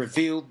be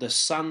revealed, the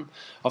son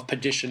of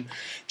perdition."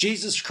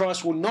 Jesus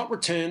Christ will not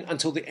return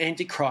until the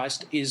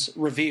Antichrist is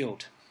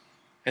revealed.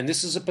 And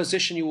this is a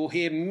position you will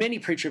hear many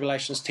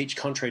pre-tribulationists teach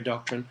contrary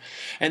doctrine.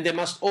 And there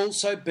must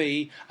also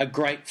be a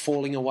great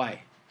falling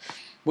away.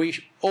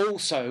 We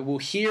also will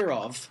hear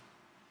of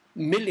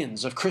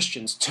millions of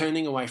Christians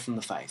turning away from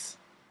the faith.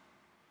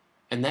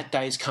 And that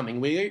day is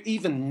coming.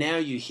 Even now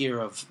you hear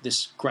of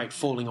this great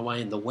falling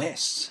away in the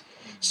West.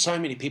 So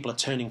many people are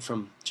turning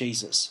from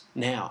Jesus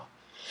now.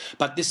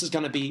 But this is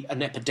going to be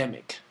an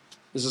epidemic.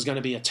 This is going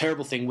to be a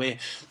terrible thing where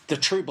the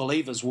true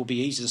believers will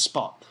be easy to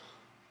spot,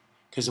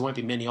 because there won't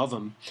be many of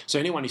them. So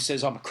anyone who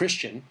says, "I'm a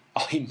Christian,"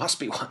 he must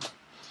be one.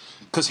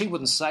 Because he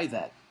wouldn't say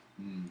that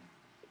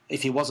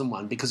if he wasn't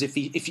one. Because if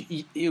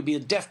it would be a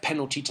death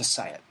penalty to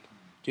say it.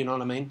 Do you know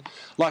what I mean?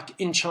 Like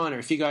in China,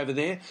 if you go over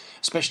there,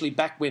 especially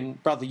back when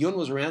Brother Yun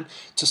was around,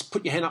 to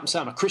put your hand up and say,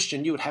 "I'm a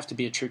Christian," you would have to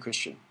be a true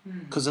Christian.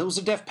 Because there was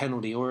a death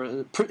penalty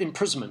or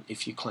imprisonment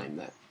if you claim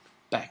that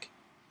back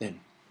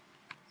then.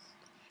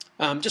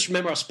 Just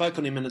remember, I spoke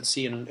on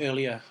imminency in an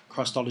earlier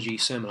Christology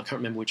sermon. I can't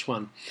remember which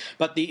one.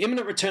 But the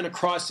imminent return of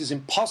Christ is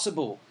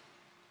impossible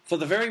for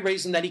the very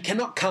reason that he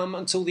cannot come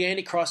until the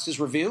Antichrist is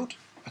revealed,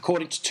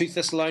 according to 2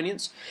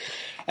 Thessalonians.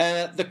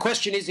 The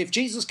question is, if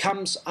Jesus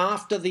comes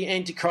after the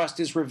Antichrist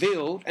is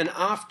revealed and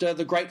after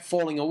the great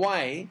falling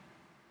away,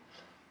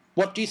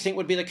 what do you think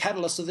would be the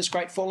catalyst of this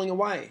great falling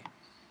away?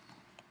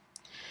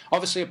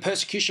 Obviously, a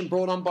persecution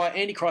brought on by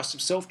Antichrist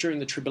himself during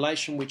the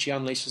tribulation, which he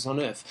unleashes on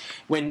earth.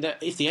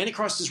 If the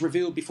Antichrist is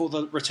revealed before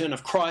the return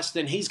of Christ,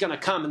 then he's going to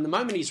come, and the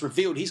moment he's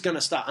revealed, he's going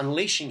to start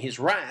unleashing his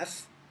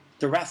wrath,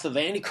 the wrath of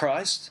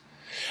Antichrist.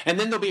 And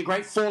then there'll be a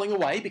great falling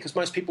away, because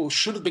most people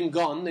should have been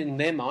gone in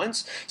their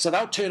minds, so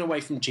they'll turn away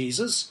from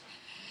Jesus.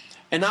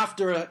 And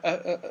after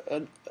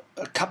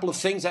a couple of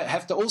things that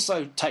have to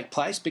also take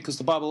place, because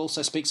the Bible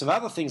also speaks of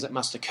other things that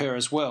must occur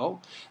as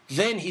well,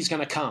 then he's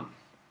going to come.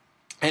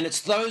 And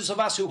it's those of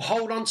us who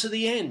hold on to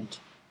the end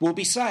will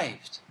be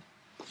saved.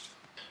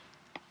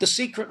 The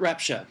secret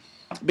rapture.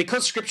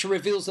 Because Scripture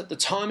reveals that the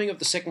timing of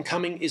the second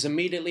coming is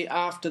immediately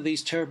after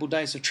these terrible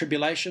days of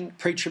tribulation,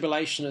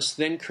 pre-tribulationists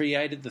then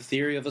created the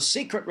theory of a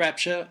secret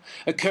rapture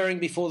occurring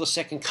before the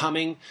second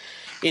coming.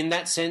 In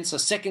that sense, a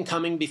second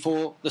coming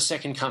before the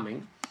second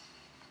coming.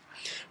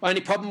 Only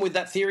problem with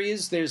that theory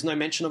is there's no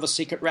mention of a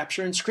secret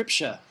rapture in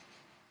Scripture.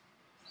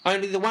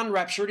 Only the one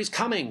rapture, it is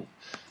coming.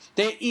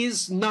 There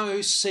is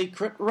no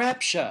secret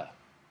rapture.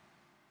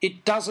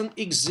 It doesn't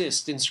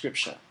exist in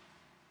Scripture.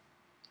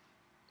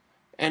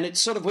 And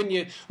it's sort of when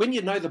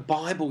you know the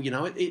Bible,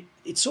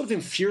 it sort of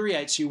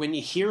infuriates you when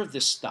you hear of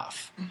this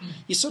stuff.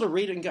 You sort of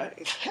read it and go,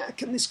 how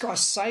can this guy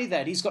say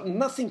that? He's got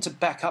nothing to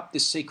back up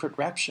this secret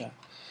rapture.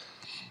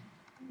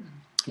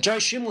 Joe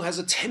Schimmel has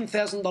a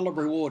 $10,000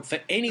 reward for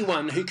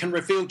anyone who can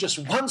reveal just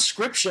one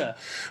Scripture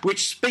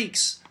which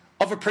speaks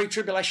of a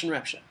pre-tribulation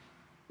rapture.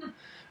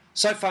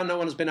 So far, no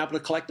one has been able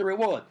to collect the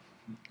reward,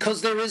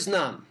 because there is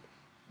none.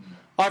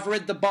 I've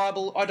read the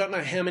Bible, I don't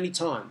know how many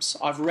times.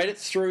 I read it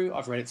through,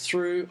 I read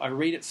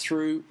it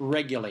through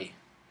regularly.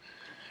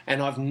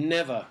 And I've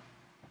never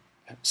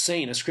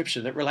seen a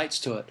Scripture that relates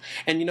to it.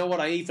 And you know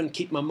what? I even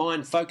keep my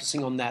mind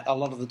focusing on that a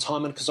lot of the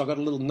time, because I've got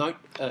a little note,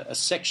 a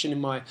section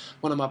in one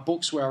of my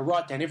books where I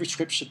write down every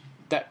Scripture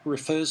that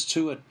refers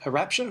to a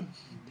rapture.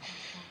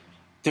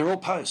 They're all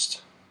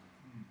post.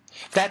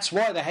 That's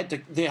why they had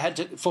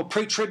to, for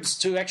pre-tribs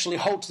to actually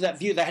hold to that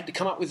view, they had to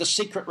come up with a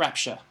secret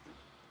rapture.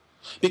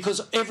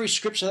 Because every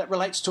Scripture that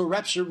relates to a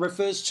rapture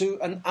refers to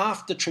an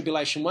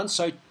after-tribulation one.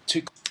 So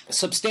to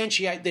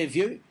substantiate their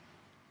view,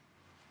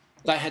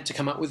 they had to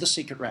come up with a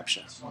secret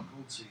rapture. It's not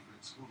called secret,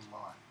 it's called a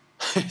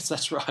lie. Yes,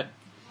 that's right.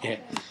 Yeah.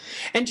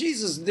 And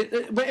Jesus,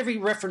 every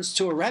reference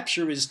to a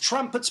rapture is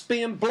trumpets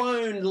being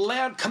blown,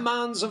 loud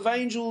commands of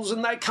angels,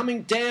 and they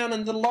coming down,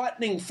 and the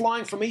lightning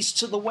flying from east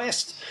to the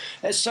west.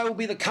 As so will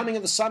be the coming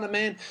of the Son of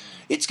Man.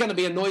 It's going to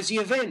be a noisy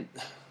event.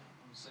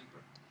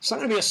 It's not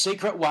going to be a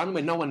secret one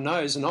where no one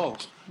knows, and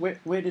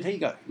where did he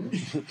go?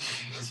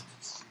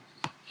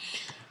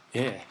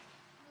 Yeah.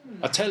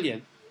 I tell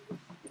you,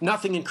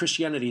 nothing in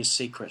Christianity is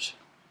secret.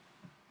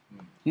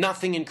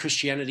 Nothing in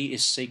Christianity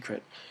is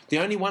secret. The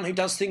only one who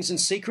does things in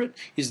secret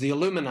is the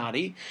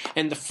Illuminati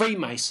and the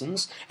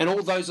Freemasons and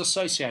all those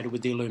associated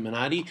with the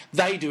Illuminati.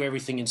 They do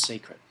everything in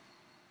secret.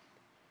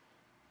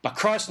 But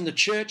Christ and the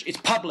church, it's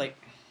public.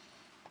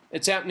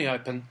 It's out in the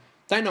open.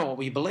 They know what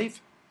we believe.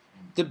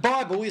 The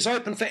Bible is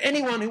open for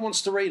anyone who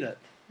wants to read it.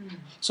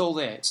 It's all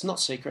there. It's not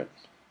secret.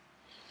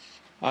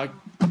 I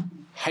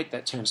hate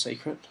that term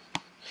secret.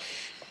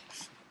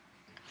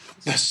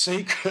 The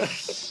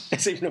Secret.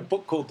 There's even a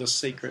book called The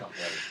Secret.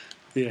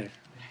 Yeah.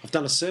 I've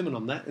done a sermon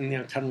on that in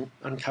the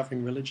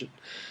Uncovering Religion.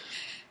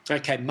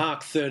 Okay,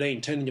 Mark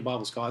 13. Turn in your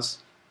Bibles, guys.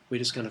 We're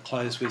just going to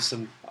close with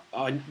some...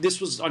 I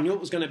knew it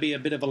was going to be a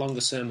bit of a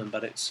longer sermon,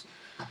 but it's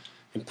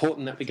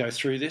important that we go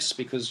through this,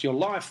 because your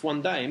life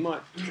one day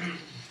might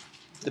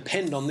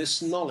depend on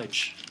this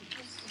knowledge.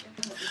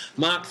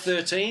 Mark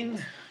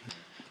 13...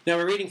 Now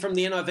we're reading from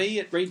the NIV.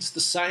 It reads the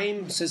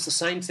same, says the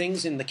same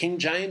things in the King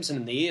James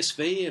and in the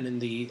ESV and in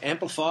the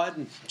Amplified,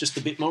 and just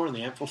a bit more in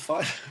the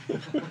Amplified.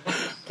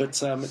 But it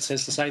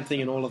says the same thing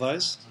in all of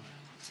those.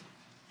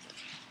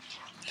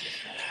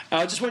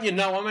 I just want you to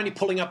know I'm only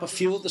pulling up a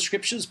few of the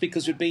Scriptures,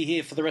 because we'd be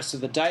here for the rest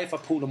of the day if I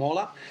pulled them all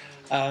up.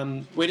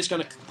 We're just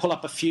going to pull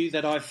up a few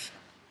that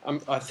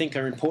I think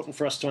are important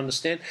for us to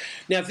understand.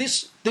 Now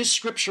this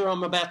Scripture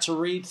I'm about to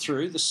read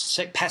through, this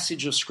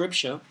passage of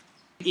Scripture,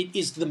 it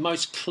is the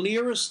most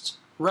clearest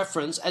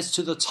reference as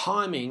to the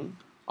timing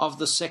of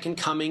the second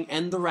coming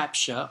and the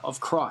rapture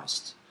of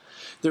Christ.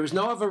 There is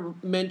no other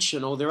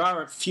mention, or there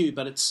are a few,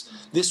 but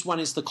this one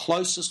is the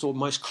closest or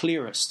most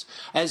clearest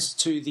as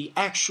to the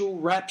actual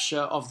rapture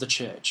of the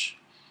church,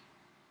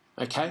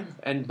 okay,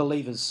 and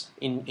believers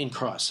in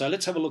Christ. So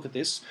let's have a look at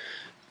this.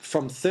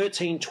 From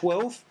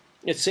 13:12,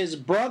 it says,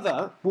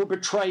 "Brother will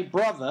betray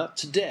brother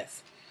to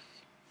death."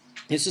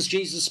 This is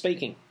Jesus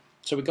speaking.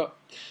 So we've got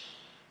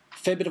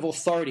fair bit of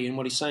authority in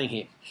what he's saying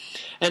here.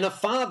 "And a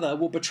father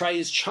will betray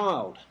his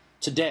child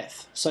to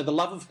death. So the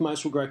love of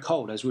most will grow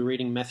cold," as we were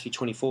reading Matthew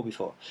 24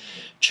 before.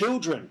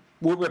 "Children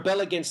will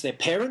rebel against their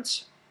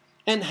parents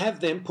and have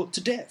them put to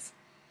death."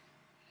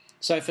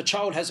 So if a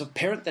child has a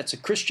parent that's a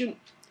Christian,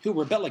 he'll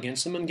rebel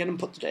against them and get them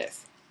put to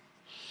death.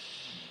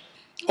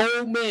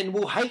 "All men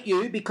will hate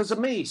you because of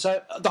me."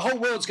 So the whole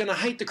world's going to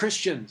hate the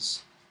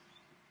Christians.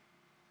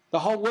 The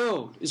whole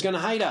world is going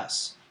to hate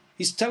us.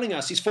 He's telling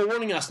us, he's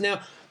forewarning us.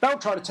 Now, they'll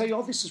try to tell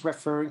you, this is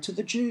referring to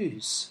the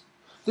Jews.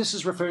 this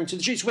is referring to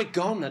the Jews. We're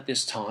gone at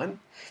this time.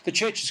 The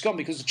church is gone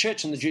because the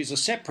church and the Jews are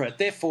separate.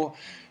 Therefore,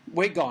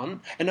 we're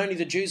gone and only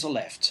the Jews are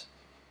left.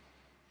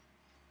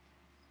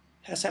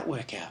 How does that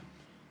work out?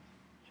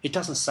 It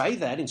doesn't say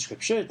that in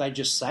Scripture. They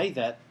just say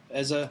that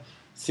as a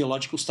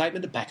theological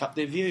statement to back up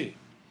their view.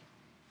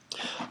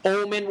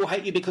 All men will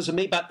hate you because of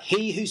me, but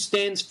he who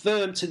stands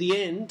firm to the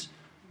end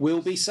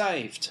will be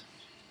saved.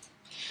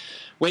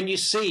 When you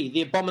see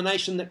the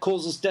abomination that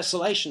causes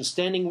desolation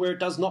standing where it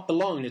does not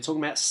belong, they're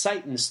talking about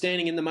Satan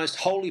standing in the most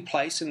holy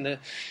place in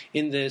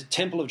the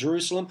temple of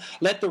Jerusalem,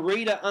 let the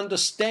reader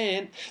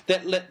understand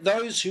that let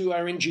those who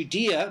are in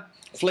Judea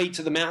flee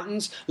to the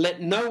mountains.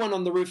 Let no one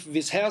on the roof of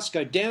his house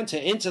go down to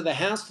enter the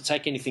house to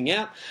take anything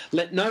out.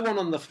 Let no one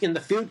in the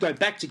field go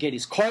back to get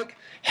his cloak.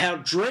 How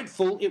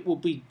dreadful it will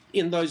be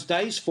in those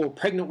days for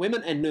pregnant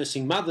women and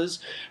nursing mothers.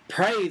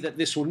 Pray that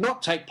this will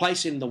not take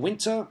place in the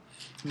winter,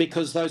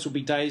 because those will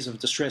be days of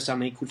distress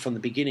unequaled from the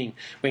beginning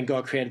when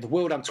God created the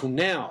world until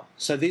now.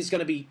 So there's going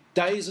to be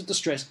days of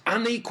distress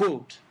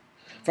unequaled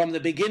from the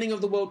beginning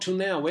of the world till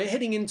now. We're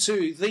heading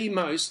into the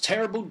most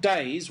terrible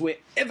days we're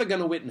ever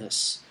going to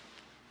witness.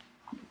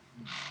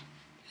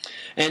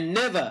 And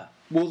never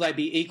will they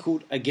be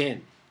equaled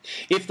again.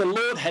 If the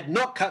Lord had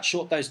not cut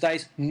short those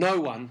days, no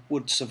one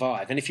would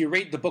survive. And if you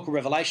read the book of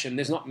Revelation,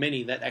 there's not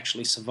many that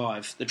actually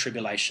survive the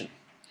tribulation.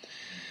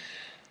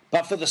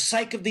 But for the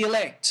sake of the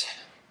elect,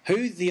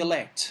 who the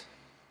elect?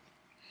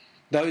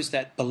 Those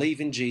that believe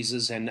in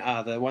Jesus and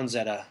are the ones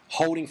that are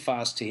holding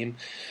fast to him,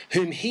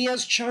 whom he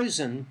has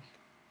chosen,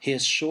 he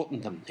has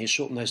shortened them. He has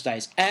shortened those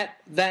days. At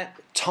that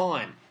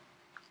time.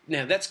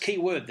 Now that's key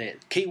word there.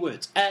 Key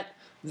words. At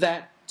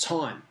that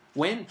time.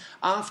 When?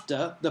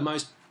 After the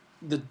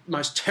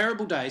most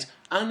terrible days,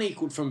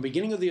 unequaled from the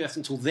beginning of the earth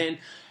until then,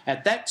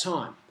 at that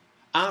time,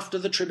 after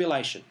the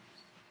tribulation.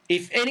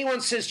 If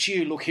anyone says to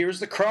you, look, here is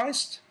the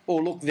Christ,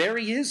 or look, there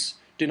he is,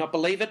 do not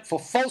believe it, for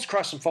false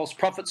Christs and false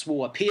prophets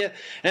will appear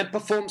and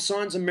perform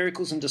signs and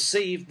miracles and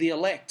deceive the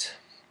elect,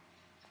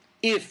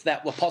 if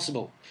that were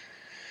possible.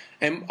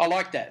 And I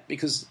like that,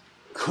 because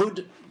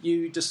could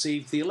you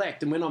deceive the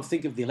elect? And when I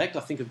think of the elect, I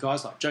think of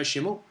guys like Joe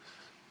Schimmel.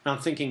 And I'm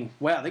thinking,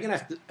 wow, they're going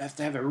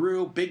to have a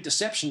real big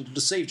deception to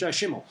deceive Joe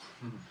Schimmel.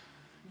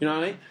 You know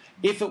what I mean?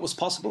 If it was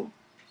possible.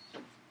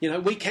 You know,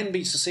 we can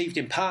be deceived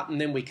in part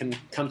and then we can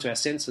come to our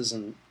senses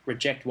and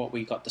reject what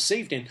we got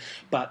deceived in.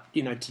 But,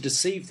 you know, to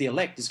deceive the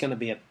elect is going to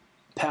be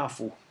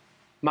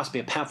must be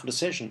a powerful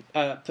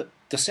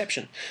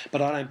deception.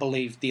 But I don't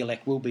believe the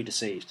elect will be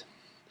deceived.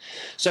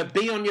 So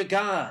be on your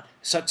guard.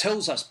 So it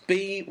tells us,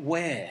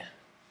 beware.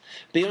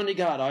 Be on your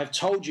guard. I have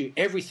told you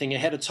everything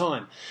ahead of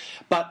time.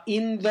 But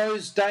in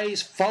those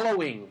days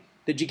following,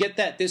 did you get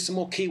that? There's some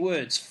more key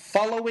words.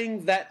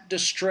 Following that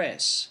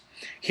distress.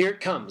 Here it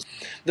comes.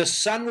 The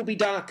sun will be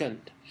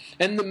darkened,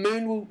 and the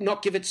moon will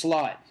not give its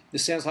light.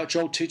 This sounds like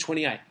Joel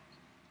 2:28.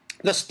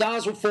 The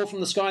stars will fall from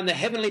the sky, and the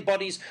heavenly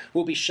bodies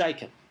will be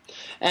shaken.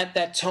 At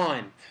that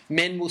time,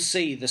 men will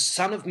see the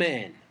Son of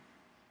Man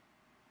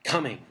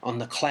coming on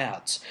the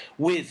clouds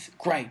with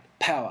great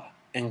power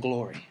and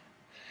glory.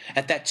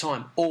 At that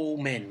time, all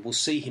men will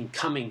see him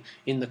coming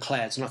in the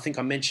clouds. And I think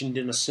I mentioned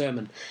in a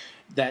sermon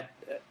that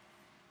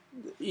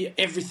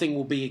everything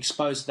will be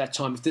exposed at that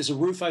time. If there's a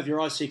roof over your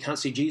eyes so you can't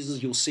see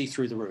Jesus, you'll see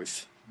through the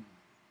roof.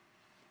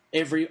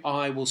 Every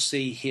eye will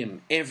see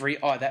him.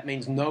 Every eye. That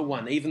means no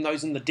one, even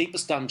those in the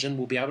deepest dungeon,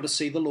 will be able to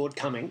see the Lord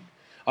coming.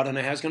 I don't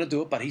know how he's going to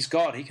do it, but he's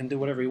God. He can do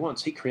whatever he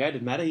wants. He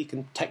created matter. He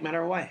can take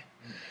matter away.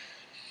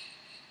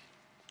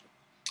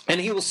 And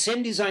he will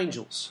send his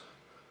angels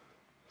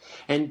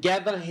and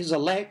gather his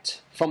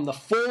elect from the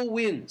four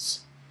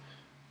winds.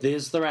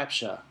 There's the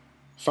rapture.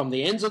 From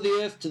the ends of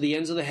the earth to the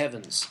ends of the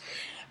heavens.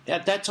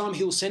 At that time,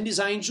 he will send his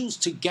angels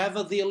to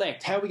gather the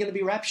elect. How are we going to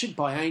be raptured?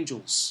 By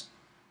angels.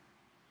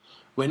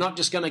 We're not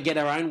just going to get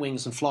our own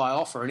wings and fly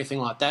off or anything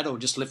like that, or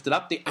just lift it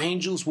up. The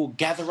angels will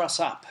gather us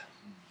up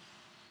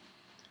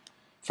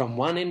from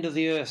one end of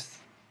the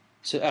earth,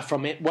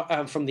 from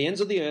the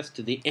ends of the earth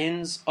to the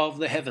ends of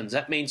the heavens.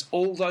 That means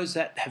all those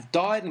that have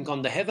died and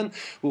gone to heaven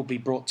will be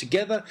brought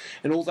together,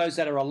 and all those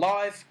that are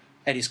alive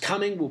at his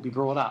coming will be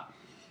brought up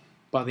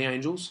by the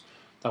angels.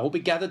 They'll all be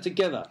gathered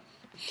together.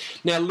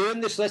 Now learn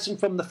this lesson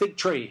from the fig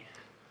tree.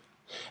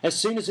 As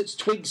soon as its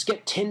twigs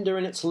get tender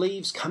and its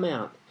leaves come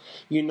out,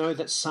 you know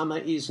that summer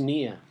is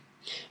near.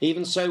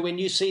 Even so, when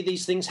you see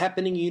these things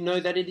happening, you know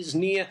that it is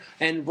near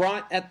and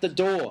right at the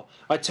door.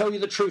 I tell you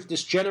the truth,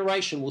 this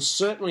generation will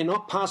certainly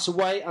not pass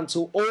away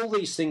until all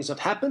these things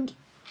have happened.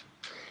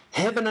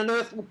 Heaven and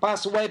earth will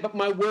pass away, but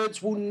my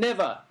words will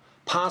never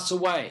pass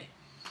away.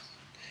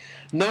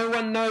 No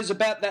one knows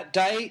about that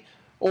day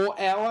or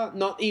hour,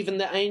 not even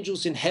the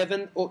angels in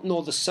heaven,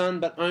 nor the Son,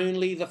 but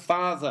only the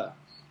Father.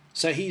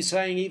 So he's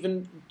saying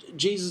even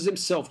Jesus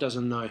himself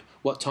doesn't know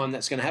what time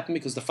that's going to happen,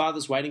 because the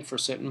Father's waiting for a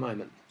certain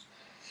moment.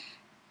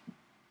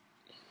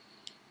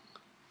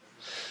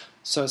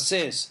 So it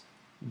says,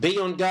 be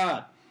on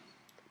guard,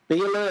 be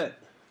alert.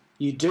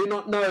 You do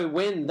not know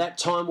when that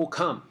time will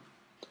come.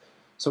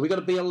 So we've got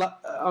to be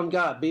on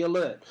guard, be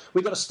alert.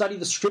 We've got to study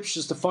the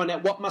scriptures to find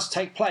out what must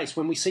take place.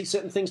 When we see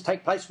certain things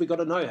take place, we've got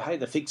to know, hey,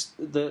 the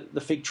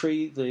fig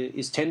tree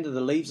is tender, the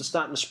leaves are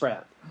starting to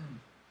sprout.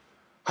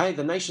 Hey,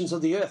 the nations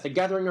of the earth are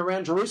gathering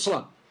around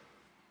Jerusalem.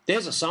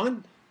 There's a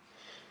sign.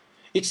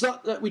 It's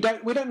not that we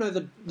don't know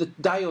the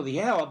day or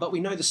the hour, but we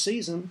know the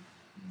season,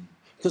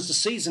 because the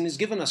season is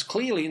given us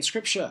clearly in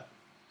Scripture.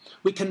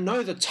 We can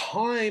know the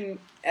time,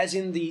 as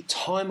in the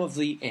time of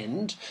the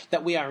end,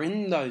 that we are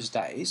in those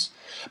days,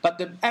 but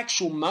the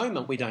actual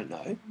moment we don't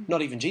know.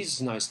 Not even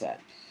Jesus knows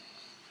that.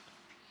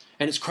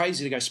 And it's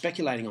crazy to go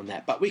speculating on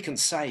that, but we can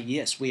say,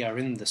 yes, we are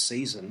in the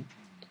season,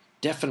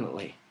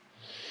 definitely.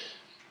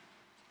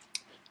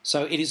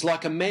 So it is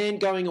like a man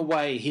going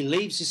away. He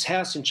leaves his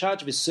house in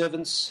charge of his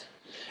servants,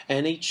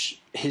 and each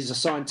his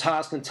assigned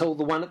task, and tell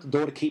the one at the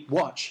door to keep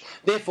watch.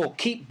 Therefore,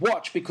 keep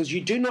watch, because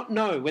you do not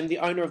know when the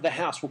owner of the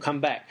house will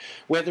come back,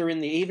 whether in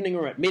the evening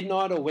or at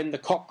midnight, or when the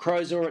cock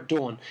crows or at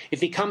dawn.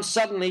 If he comes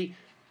suddenly,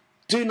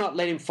 do not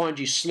let him find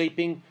you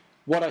sleeping.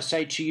 What I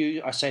say to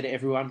you, I say to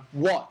everyone,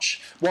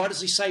 watch. Why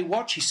does he say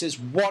watch? He says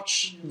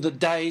watch the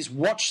days,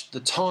 watch the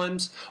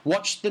times,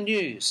 watch the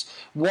news,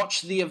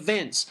 watch the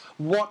events,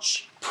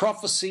 watch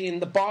prophecy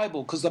in the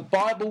Bible, because the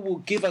Bible will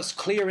give us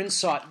clear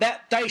insight.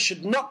 That day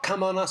should not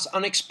come on us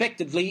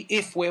unexpectedly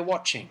if we're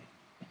watching.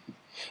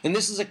 And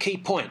this is a key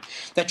point.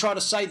 They try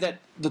to say that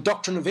the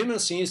doctrine of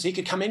imminency is he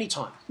could come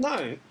anytime.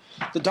 No,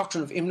 the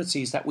doctrine of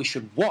imminency is that we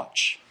should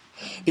watch.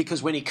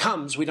 Because when he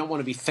comes, we don't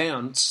want to be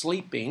found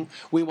sleeping.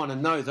 We want to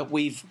know that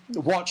we've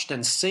watched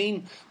and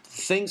seen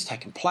things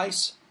taking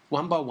place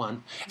one by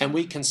one. And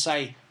we can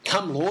say,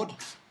 come, Lord.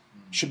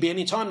 Should be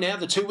any time now.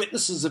 The 2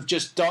 witnesses have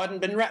just died and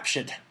been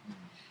raptured.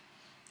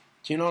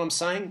 Do you know what I'm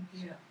saying?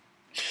 Yeah.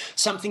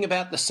 Something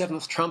about the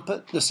 7th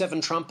trumpet, the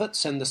 7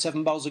 trumpets and the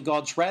 7 bowls of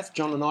God's wrath.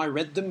 John and I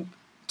read them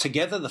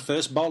together. The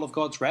first bowl of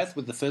God's wrath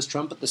with the first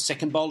trumpet. The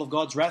second bowl of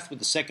God's wrath with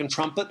the second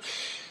trumpet.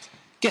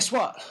 Guess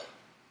what?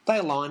 They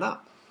line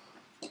up.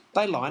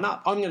 They line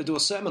up. I'm going to do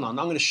a sermon on them.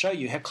 I'm going to show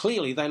you how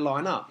clearly they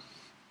line up.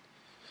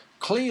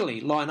 Clearly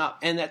line up.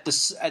 And at the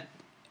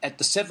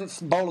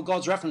 7th bowl of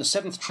God's wrath and the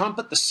 7th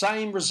trumpet, the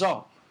same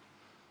result.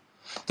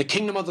 The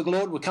kingdom of the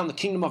Lord will become the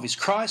kingdom of his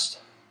Christ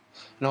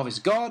and of his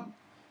God,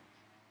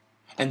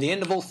 and the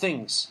end of all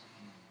things.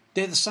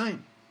 They're the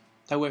same.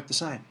 They work the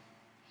same.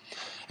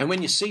 And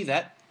when you see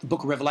that, the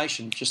book of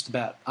Revelation just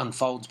about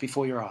unfolds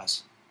before your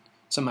eyes.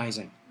 It's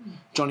amazing.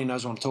 Johnny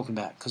knows what I'm talking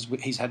about because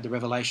he's had the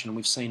revelation and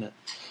we've seen it.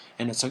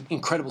 And it's an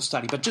incredible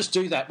study. But just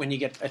do that when you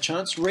get a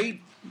chance.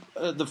 Read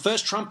the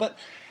first trumpet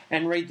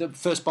and read the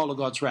first bowl of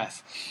God's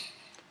wrath.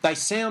 They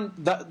sound,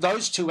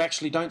 those two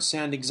actually don't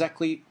sound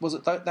exactly, was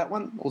it that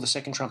one or the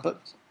second trumpet?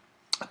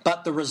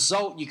 But the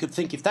result, you could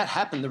think if that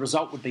happened, the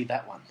result would be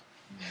that one.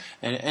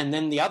 And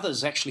then the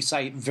others actually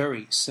say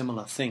very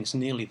similar things,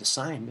 nearly the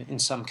same in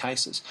some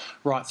cases,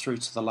 right through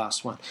to the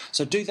last one.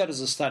 So do that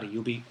as a study.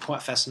 You'll be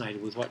quite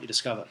fascinated with what you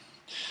discover.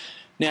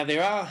 Now,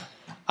 there are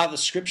other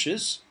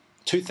scriptures.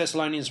 2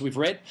 Thessalonians we've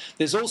read.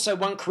 There's also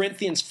 1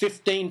 Corinthians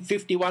 15,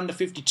 51 to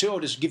 52. I'll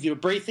just give you a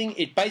briefing.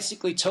 It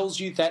basically tells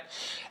you that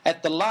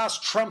at the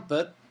last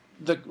trumpet,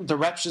 the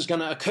rapture is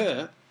going to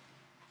occur.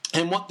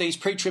 And what these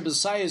pre-tribbers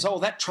say is,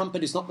 that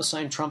trumpet is not the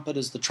same trumpet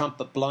as the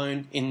trumpet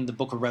blown in the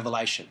book of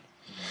Revelation.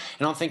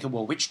 And I'm thinking,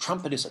 well, which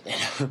trumpet is it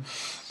then?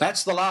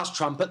 That's the last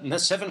trumpet, and the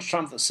 7th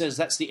trumpet says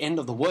that's the end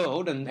of the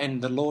world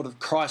and the Lord of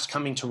Christ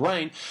coming to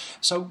reign.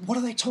 So what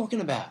are they talking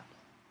about?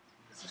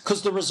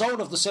 Because the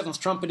result of the 7th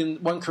trumpet in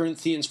 1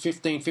 Corinthians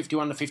 15,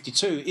 51 to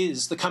 52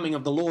 is the coming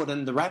of the Lord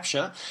and the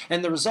rapture.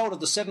 And the result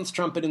of the 7th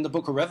trumpet in the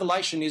book of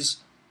Revelation is,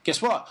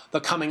 guess what? The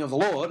coming of the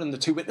Lord, and the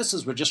 2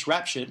 witnesses were just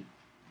raptured.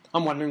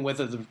 I'm wondering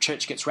whether the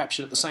church gets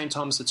raptured at the same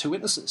time as the 2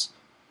 witnesses.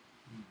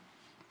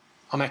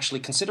 I'm actually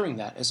considering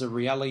that as a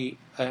reality,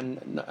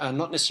 and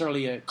not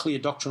necessarily a clear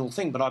doctrinal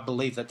thing, but I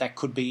believe that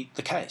could be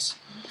the case.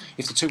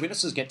 If the 2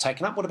 witnesses get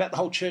taken up, what about the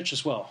whole church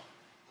as well?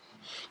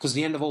 Because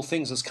the end of all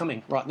things is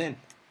coming right then.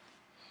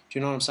 Do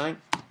you know what I'm saying?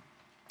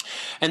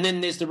 And then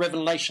there's the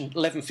Revelation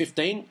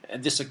 11:15.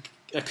 This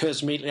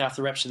occurs immediately after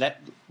the rapture.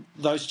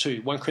 Those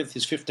two, 1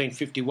 Corinthians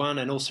 15:51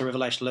 and also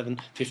Revelation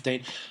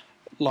 11:15,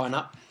 line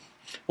up.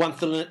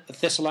 1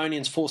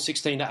 Thessalonians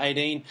 4:16 to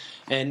 18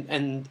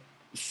 and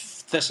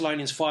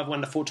Thessalonians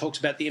 5:1 to 4 talks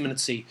about the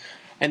imminency.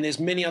 And there's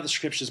many other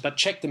scriptures, but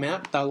check them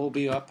out. They'll all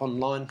be up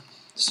online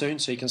soon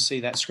so you can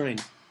see that screen.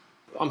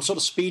 I'm sort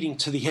of speeding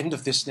to the end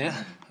of this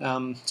now.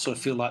 Sort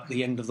of feel like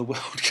the end of the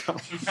world.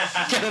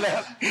 Get it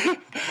out.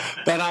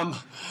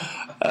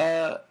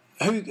 But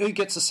who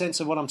gets a sense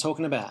of what I'm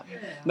talking about? Yeah.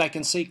 They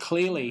can see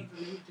clearly.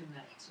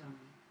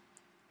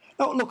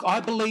 Oh, look, I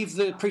believe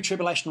the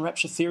pre-tribulation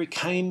rapture theory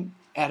came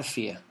out of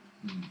fear.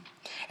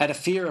 Out of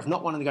fear of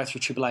not wanting to go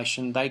through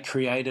tribulation, they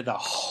created a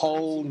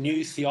whole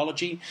new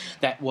theology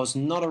that was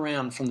not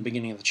around from the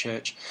beginning of the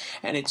church.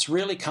 And it's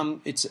really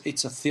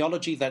it's a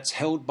theology that's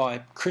held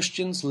by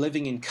Christians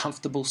living in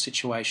comfortable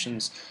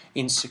situations,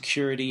 in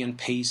security and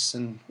peace.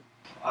 And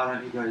I don't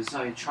know, he goes,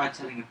 so try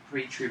telling a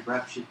pre-trib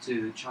rapture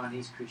to the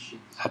Chinese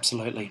Christians.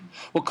 Absolutely.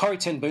 Well, Corrie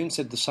Ten Boom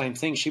said the same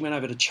thing. She went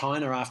over to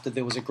China after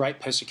there was a great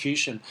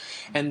persecution,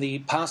 and the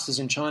pastors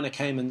in China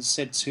came and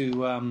said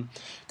to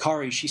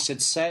Corrie, she said,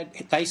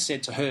 they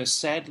said to her,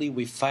 sadly,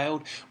 we've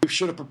failed. We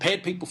should have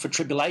prepared people for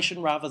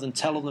tribulation rather than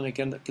tell them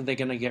they're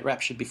going to get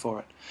raptured before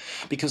it.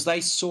 Because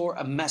they saw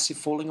a massive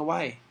falling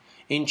away.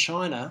 In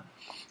China,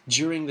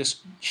 during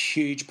this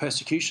huge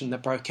persecution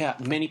that broke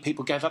out, many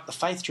people gave up the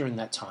faith during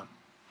that time.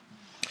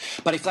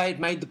 But if they had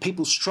made the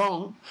people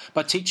strong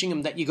by teaching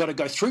them that you've got to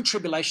go through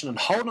tribulation and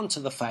hold on to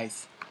the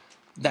faith,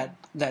 that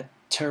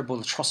terrible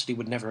atrocity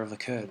would never have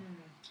occurred.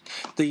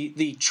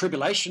 The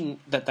tribulation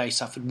that they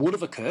suffered would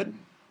have occurred,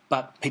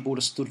 but people would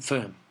have stood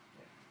firm.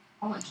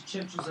 I went to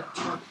churches that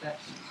taught that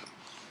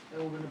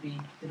they're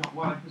not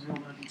worried because they're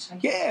all going to be taken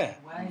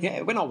away.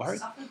 Yeah, we're not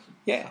worried.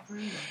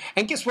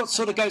 And guess what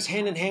sort of goes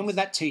hand in hand with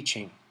that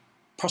teaching?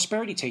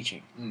 Prosperity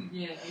teaching.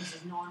 Yeah, this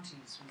is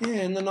 90s.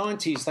 Yeah, in the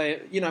 90s,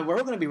 we're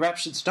all going to be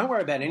raptured, so don't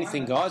worry about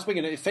anything, guys.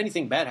 If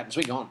anything bad happens,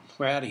 we're gone.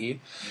 We're out of here.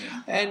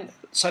 Yeah. And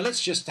so let's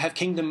just have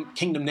kingdom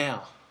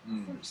now.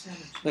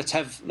 Let's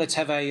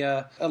have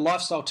a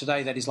lifestyle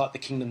today that is like the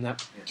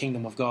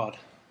kingdom of God.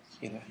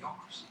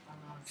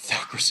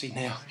 Theocracy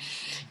now.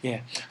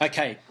 Yeah.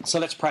 Okay, so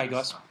let's pray,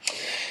 guys.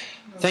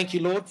 Thank you,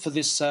 Lord, for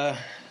this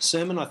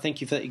sermon. I thank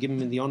you for that you've given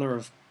me the honour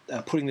of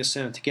putting this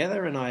sermon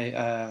together, and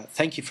I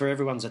thank you for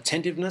everyone's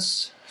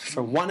attentiveness for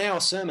a 1 hour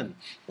sermon,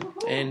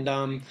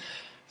 and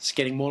it's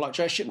getting more like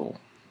Joe Schipmore.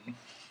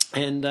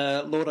 And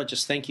Lord, I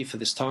just thank you for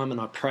this time,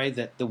 and I pray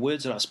that the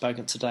words that I've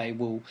spoken today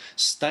will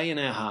stay in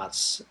our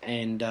hearts,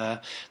 and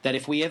that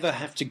if we ever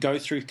have to go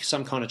through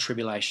some kind of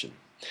tribulation,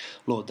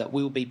 Lord, that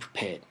we'll be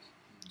prepared,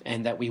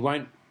 and that we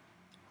won't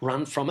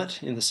run from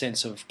it in the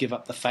sense of give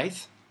up the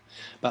faith,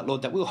 but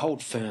Lord, that we'll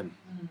hold firm,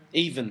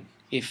 even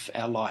if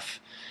our life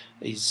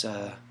is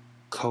we're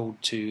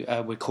called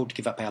to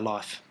give up our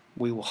life.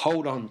 We will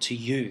hold on to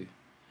you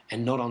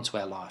and not onto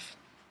our life.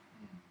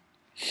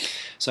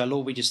 So,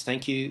 Lord, we just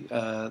thank you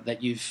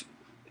that you've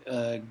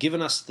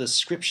given us the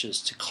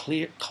scriptures to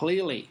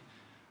clearly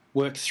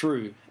work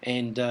through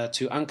and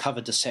to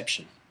uncover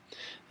deception,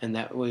 and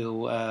that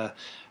we'll,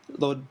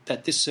 Lord,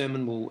 that this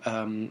sermon will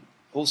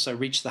also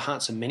reach the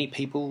hearts of many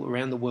people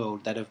around the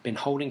world that have been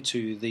holding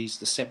to these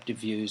deceptive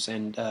views,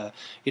 and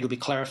it'll be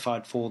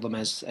clarified for them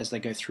as they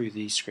go through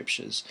these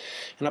scriptures.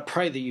 And I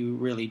pray that you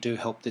really do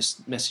help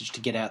this message to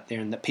get out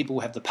there, and that people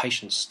will have the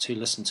patience to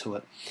listen to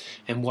it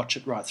and watch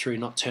it right through,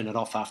 not turn it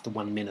off after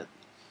 1 minute.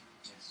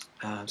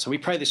 So we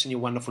pray this in your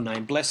wonderful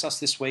name. Bless us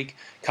this week,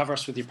 cover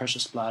us with your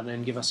precious blood,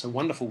 and give us a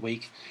wonderful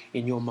week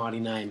in your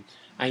mighty name.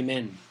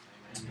 Amen.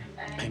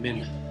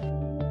 Amen.